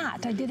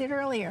knot. I did it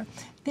earlier.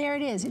 There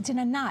it is. It's in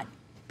a knot.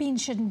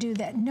 Beans shouldn't do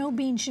that. No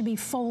bean should be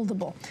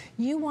foldable.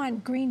 You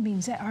want green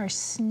beans that are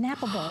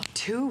snappable.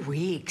 2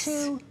 weeks.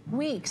 2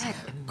 weeks. That's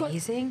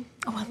amazing.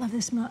 Oh, I love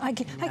this smell. I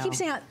keep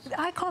saying,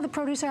 I call the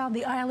produce aisle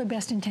the aisle of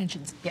best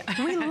intentions. Yeah.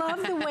 We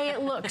love the way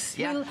it looks.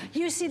 Yeah.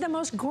 You see the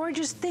most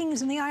gorgeous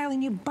things in the aisle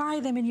and you buy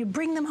them and you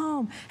bring them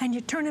home and you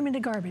turn them into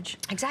garbage.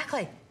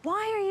 Exactly.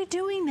 Why are you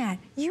doing that?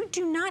 You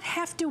do not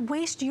have to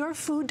waste your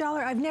food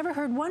dollar. I've never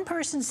heard one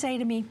person say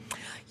to me,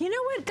 you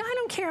know what, I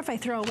don't care if I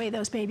throw away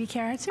those baby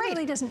carrots. It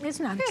really doesn't, it's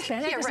not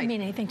expensive. It doesn't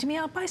mean anything to me.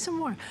 I'll buy some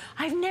more.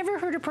 I've never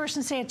heard a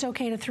person say it's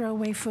okay to throw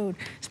away food,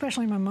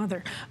 especially my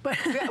mother. But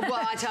well,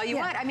 I'll tell you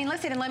what, I mean,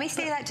 listen, and let me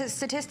say that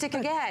statistic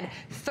again.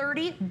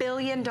 $30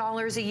 billion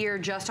a year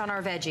just on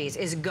our veggies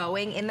is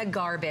going in the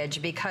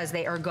garbage because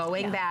they are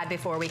going bad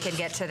before we can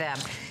get to them.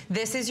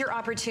 This is your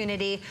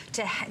opportunity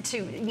to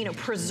you know,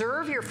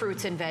 preserve your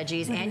fruits and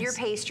veggies and your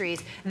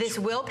pastries. This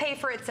will pay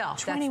for itself.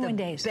 21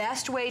 days.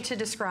 Best way to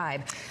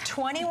describe.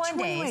 21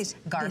 days,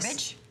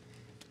 garbage,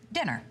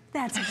 dinner.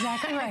 That's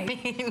exactly right.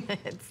 I mean,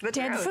 it's the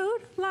Dead truth. food,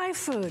 live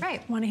food.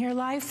 Right. Want to hear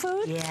live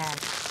food? Yes.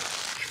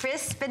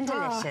 Crisp and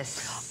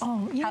delicious.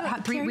 Oh, you know,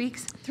 3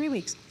 weeks? 3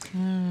 weeks.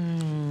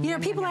 You know,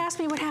 people ask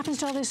me what happens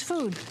to all this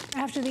food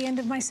after the end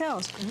of my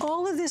sales.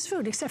 All of this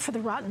food, except for the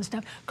rotten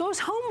stuff, goes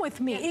home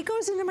with me. It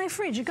goes into my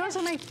fridge. It goes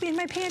in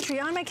my pantry,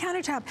 on my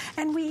countertop,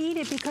 and we eat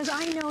it because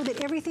I know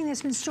that everything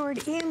that's been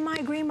stored in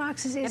my green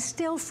boxes is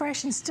still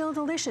fresh and still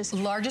delicious.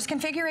 Largest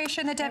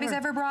configuration that Debbie's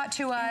ever brought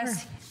to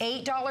us.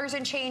 $8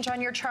 and change on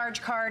your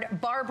charge card.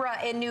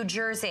 Barbara in New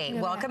Jersey.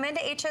 Welcome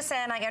into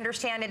HSN. I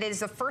understand it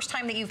is the first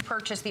time that you've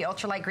purchased the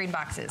ultralight green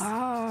boxes.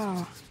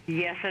 Oh.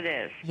 Yes, it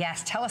is.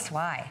 Yes, tell us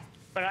why.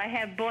 But I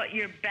have bought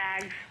your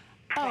bags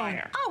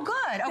prior. Oh,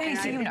 good. Okay,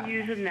 so I've been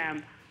using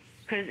them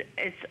because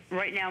it's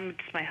right now it's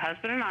my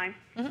husband and I.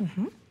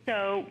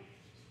 So,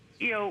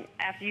 you know,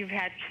 after you've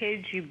had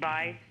kids,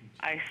 I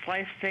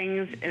slice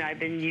things, and I've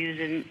been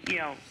using, you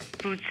know,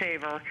 Food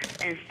Saver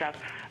and stuff.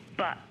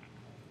 But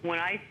when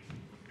I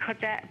cut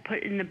that and put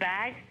it in the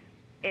bag,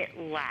 it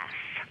lasts.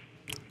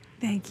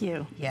 Thank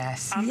you.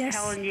 Yes. I'm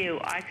telling you,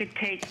 I could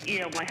take,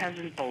 you know, my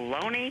husband's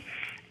bologna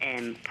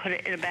and put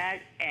it in a bag,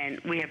 and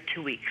we have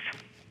 2 weeks.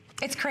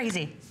 It's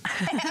crazy.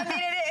 I mean,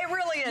 it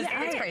really is.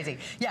 Yeah, it's crazy.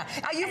 Yeah.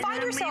 You and find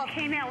then yourself. When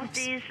you came out with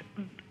these,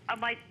 I'm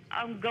like,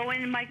 I'm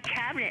going in my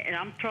cabinet and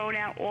I'm throwing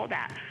out all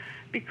that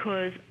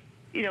because,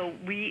 you know,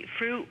 we eat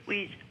fruit,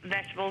 we eat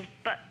vegetables,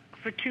 but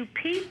for 2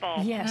 people,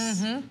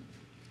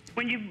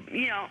 when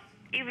you know,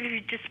 even if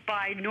you just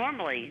buy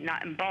normally,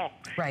 not in bulk,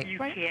 you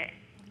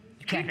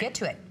can't get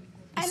to it.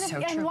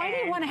 And why do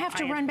you want to have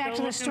to run back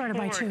to the store to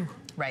buy 2?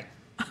 Right.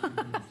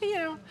 You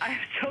know. I'm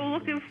so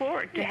looking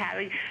forward to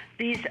having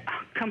these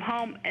come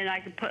home, and I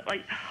can put,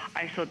 like,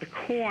 I saw the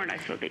corn, I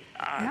saw the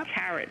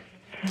carrots.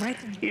 Right.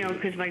 You know,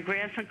 because my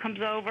grandson comes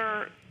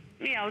over,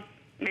 you know,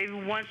 maybe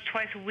once,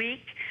 twice a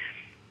week.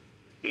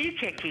 You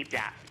can't keep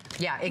that.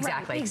 Yeah,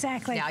 exactly. Right,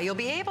 exactly. Now you'll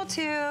be able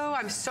to.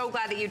 I'm so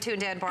glad that you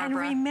tuned in, Barbara.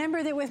 And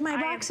remember that with my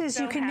boxes,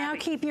 so you can now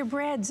keep your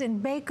breads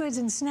and baked goods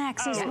and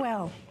snacks as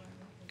well.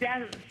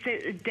 Debbie,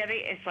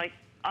 it's like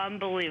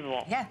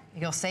unbelievable. Yeah,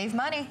 you'll save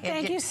money.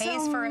 Thank you so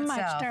pays for much,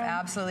 itself. darling.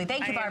 Absolutely.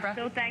 Thank you, Barbara. I'm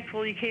so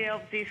thankful you came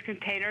up with these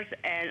containers,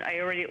 and I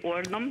already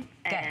ordered them.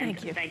 And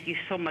thank you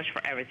so much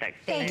for everything.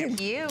 Thank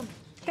you.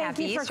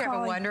 Happy you for Easter. calling.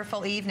 Have a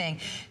wonderful evening.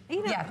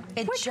 You know,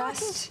 it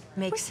just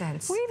makes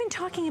sense. We're even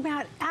talking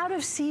about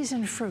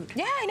out-of-season fruit.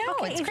 Yeah, I know.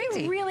 Okay, it's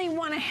crazy. If you really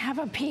want to have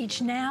a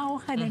peach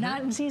now and they're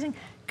not in season,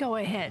 go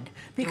ahead.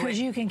 Because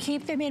you can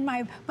keep them in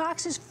my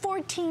boxes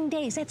 14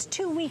 days. That's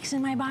 2 weeks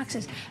in my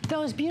boxes.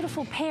 Those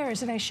beautiful pears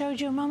that I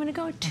showed you a moment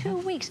ago, 2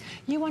 weeks.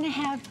 You want to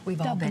have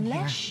the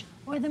blush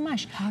or the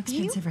mush. How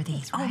expensive are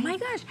these, right? Oh my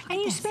gosh. And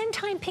you spend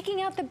time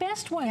picking out the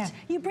best ones.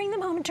 Yeah. You bring them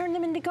home and turn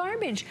them into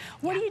garbage.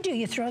 What do?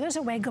 You throw those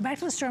away, go back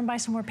to the store and buy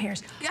some more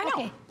pears. I know.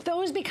 Okay,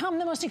 those become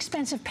the most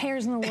expensive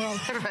pears in the world.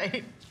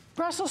 Right.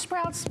 Brussels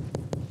sprouts,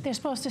 they're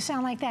supposed to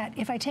sound like that.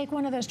 If I take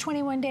one of those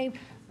 21-day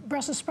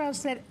Brussels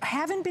sprouts that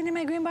haven't been in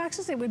my green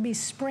boxes, it would be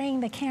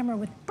spraying the camera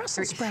with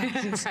Brussels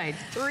sprouts. Right.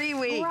 3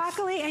 weeks.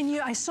 Broccoli, and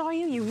I saw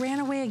you ran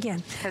away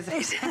again.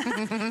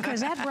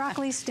 Because that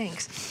broccoli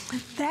stinks.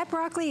 That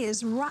broccoli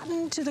is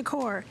rotten to the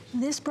core.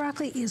 This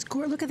broccoli is,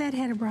 look at that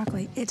head of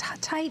broccoli. It's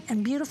tight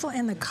and beautiful,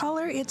 and the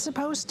color it's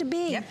supposed to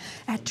be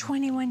at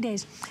 21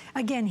 days.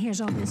 Again,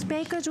 here's all this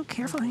baked goods. Oh,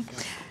 careful, honey.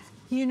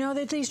 You know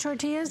that these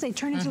tortillas, they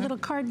turn into little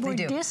cardboard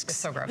discs it's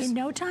so gross. in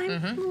no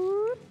time?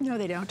 No,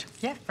 they don't.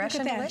 Yeah, fresh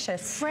and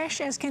delicious. Fresh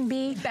as can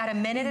be. About a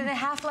minute and a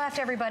half left,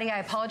 everybody. I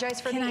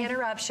apologize for the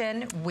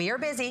interruption. We are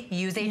busy.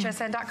 Use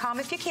hsn.com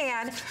if you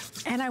can.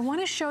 And I want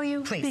to show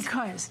you,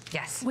 because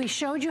we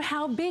showed you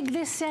how big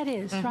this set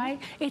is, right?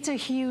 It's a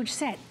huge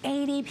set,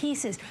 80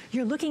 pieces.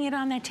 You're looking at it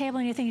on that table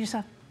and you're thinking to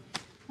yourself,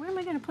 where am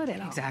I going to put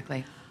it all?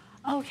 Exactly.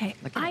 Okay,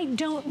 I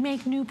don't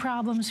make new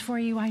problems for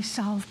you. I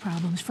solve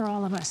problems for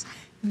all of us.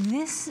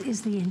 This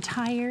is the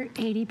entire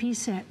 80-piece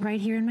set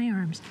right here in my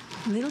arms.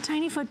 Little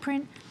tiny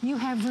footprint, you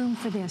have room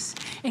for this.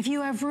 If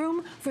you have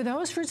room for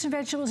those fruits and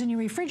vegetables in your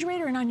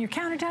refrigerator and on your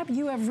countertop,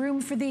 you have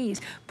room for these.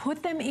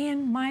 Put them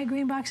in my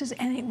green boxes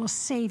and it will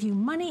save you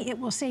money, it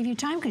will save you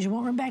time because you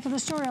won't run back to the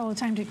store all the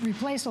time to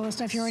replace all the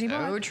stuff you already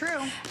bought. So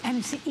true. And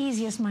it's the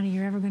easiest money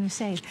you're ever gonna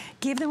save.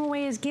 Give them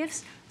away as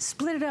gifts,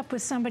 split it up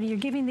with somebody. You're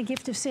giving the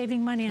gift of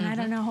saving money, and I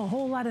don't know a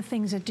whole lot of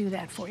things that do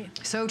that for you.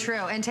 So true.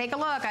 And take a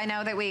look. I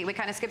know that we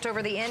kind of skipped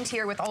over the end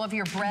here with all of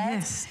your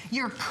breads,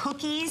 your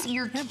cookies,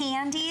 your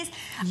candies.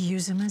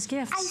 Use them as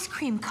gifts. Ice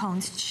cream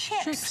cones,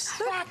 chips,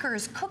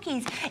 crackers,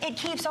 cookies. It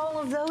keeps all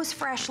of those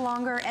fresh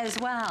longer as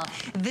well.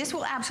 This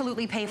will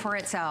absolutely pay for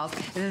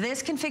itself.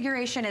 This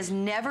configuration has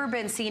never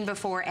been seen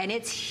before, and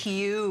it's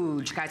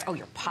huge, guys. Oh,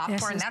 your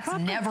popcorn, that's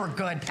never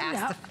good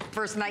past the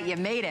first night you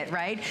made it,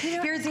 right? You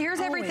know, here's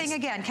everything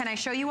again. Can I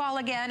show you all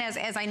again,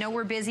 as I know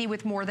we're busy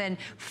with more than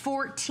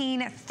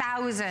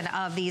 14,000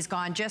 of these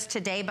gone just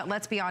today, but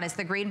let's be honest,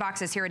 the green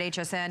boxes here at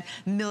HSN,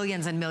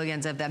 millions and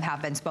millions of them have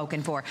been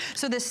spoken for.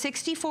 So the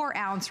 64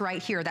 ounce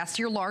right here, that's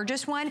your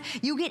largest one.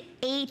 You get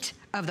 8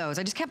 of those.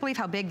 I just can't believe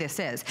how big this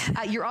is.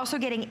 You're also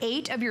getting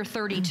 8 of your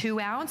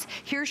 32 ounce.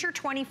 Here's your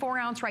 24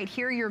 ounce right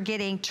here. You're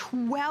getting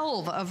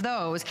 12 of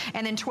those,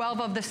 and then 12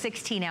 of the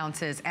 16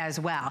 ounces as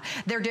well.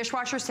 They're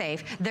dishwasher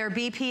safe. They're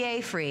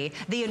BPA free.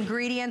 The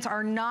ingredients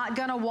are not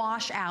gonna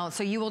wash out,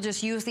 so you will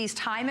just use these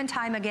time and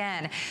time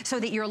again so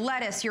that your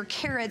lettuce, your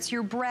carrots,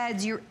 your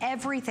breads, your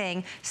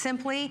everything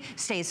simply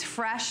stays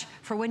fresh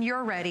for when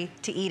you're ready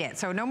to eat it.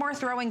 So no more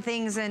throwing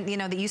things in,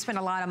 that you spend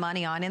a lot of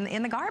money on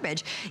in the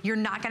garbage. You're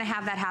not gonna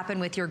have that happen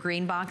with your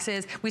green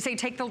boxes. We say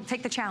take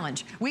the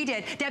challenge. We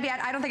did. Debbie,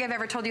 I don't think I've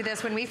ever told you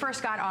this. When we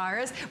first got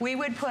ours, we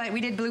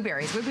did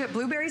blueberries. We put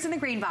blueberries in the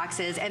green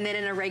boxes and then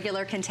in a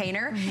regular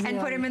container and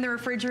put them in the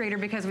refrigerator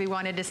because we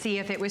wanted to see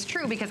if it was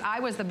true, because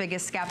I was the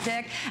biggest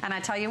skeptic. And I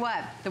tell you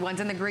what, the ones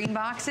in the green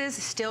boxes,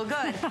 still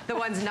good. The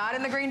ones not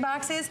in the green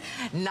boxes,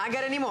 not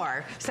good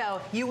anymore. So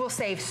you will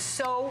save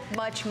so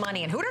much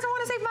money. And who doesn't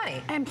want to save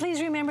money? And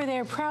please remember,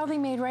 they're proudly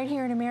made right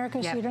here in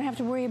America, so you don't have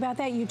to worry about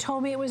that. You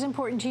told me it was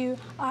important to you.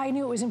 I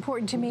knew it was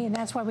important to me, and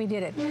that's why we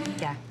did it.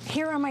 Yeah.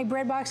 Here are my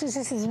bread boxes.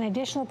 This is an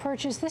additional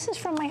purchase. This is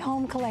from my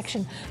home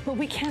collection, but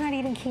we cannot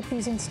even keep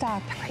these in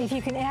stock. If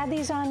you can add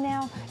these on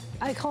now,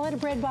 I call it a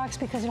bread box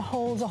because it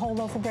holds a whole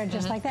loaf of bread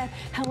just like that.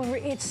 However,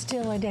 it's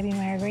still a Debbie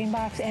Meyer green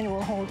box, and it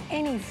will hold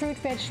any fruit,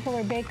 vegetable,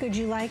 or baked goods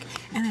you like,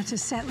 and it's a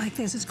set like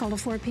this. It's called a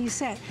 4-piece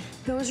set.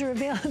 Those are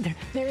available.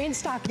 They're in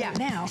stock right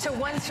now. So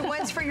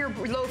one's for your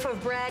loaf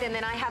of bread, and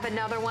then I have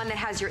another one that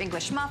has your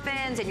English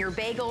muffins and your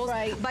bagels.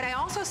 Right. But I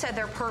also said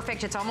they're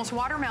perfect. It's almost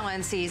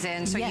watermelon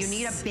season, so you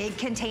need a big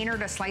container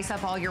to slice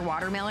up all your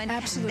watermelon.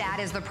 Absolutely. That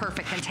is the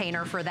perfect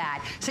container for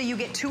that. So you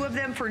get 2 of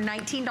them for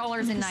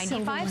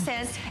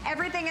 $19.95.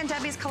 Everything in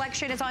Debbie's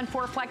collection is on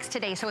 4Flex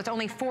today, so it's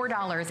only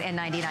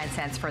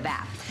 $4.99 for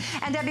that.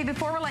 And Debbie,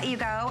 before we let you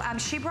go,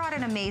 she brought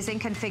an amazing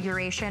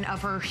configuration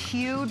of her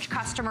huge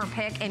customer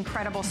pick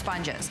incredible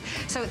sponges.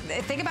 So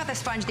think about the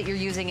sponge that you're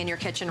using in your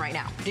kitchen right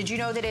now. Did you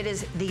know that it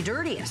is the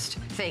dirtiest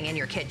thing in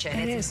your kitchen?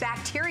 It's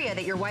bacteria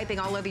that you're wiping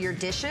all over your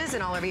dishes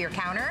and all over your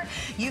counter.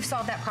 You've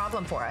solved that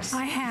problem for us.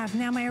 I have.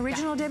 Now my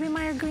original Debbie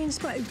Meyer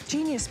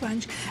Genius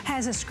Sponge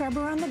has a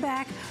scrubber on the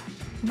back.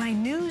 My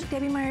new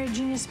Debbie Meyer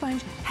Genius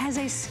Sponge has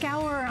a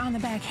scourer on the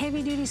back,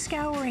 heavy-duty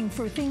scouring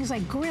for things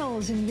like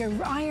grills and your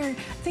iron,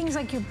 things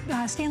like your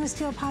stainless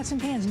steel pots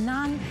and pans.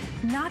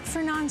 Not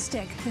for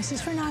non-stick. This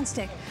is for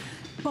non-stick.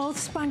 Both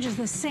sponges,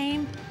 the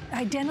same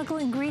identical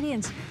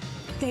ingredients.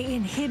 They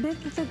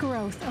inhibit the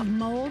growth of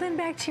mold and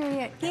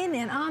bacteria in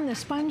and on the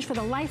sponge for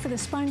the life of the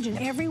sponge, and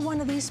every one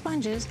of these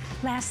sponges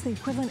lasts the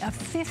equivalent of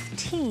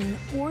 15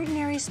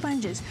 ordinary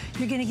sponges.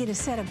 You're going to get a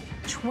set of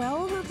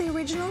 12 of the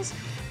originals,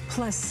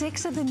 plus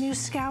 6 of the new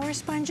Scour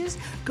sponges.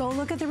 Go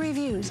look at the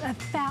reviews.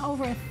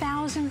 Over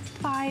 1,000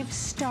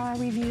 5-star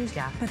reviews.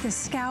 Yeah. But the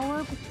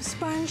Scour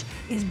sponge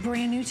is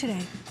brand new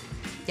today.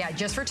 Yeah,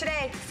 just for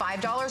today,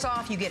 $5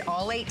 off. You get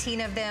all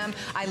 18 of them.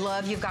 I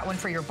love you've got one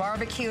for your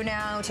barbecue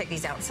now. Take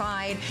these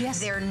outside. Yes.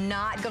 They're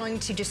not going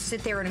to just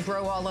sit there and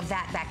grow all of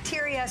that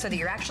bacteria, so that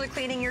you're actually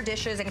cleaning your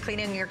dishes and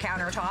cleaning your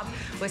countertop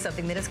with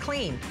something that is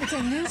clean. It's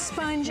a new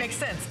sponge. Makes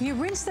sense. You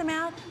rinse them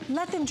out,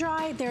 let them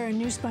dry. They're a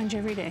new sponge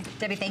every day.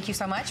 Debbie, thank you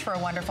so much for a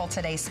wonderful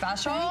Today's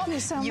Special. Thank you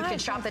so much. You can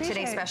shop the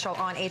Today's Special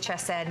on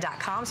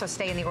hsn.com, so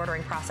stay in the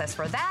ordering process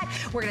for that.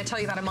 We're going to tell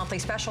you about a monthly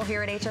special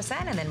here at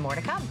HSN, and then more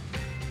to come.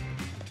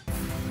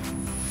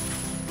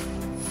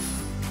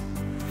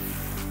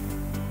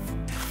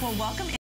 Well, welcome.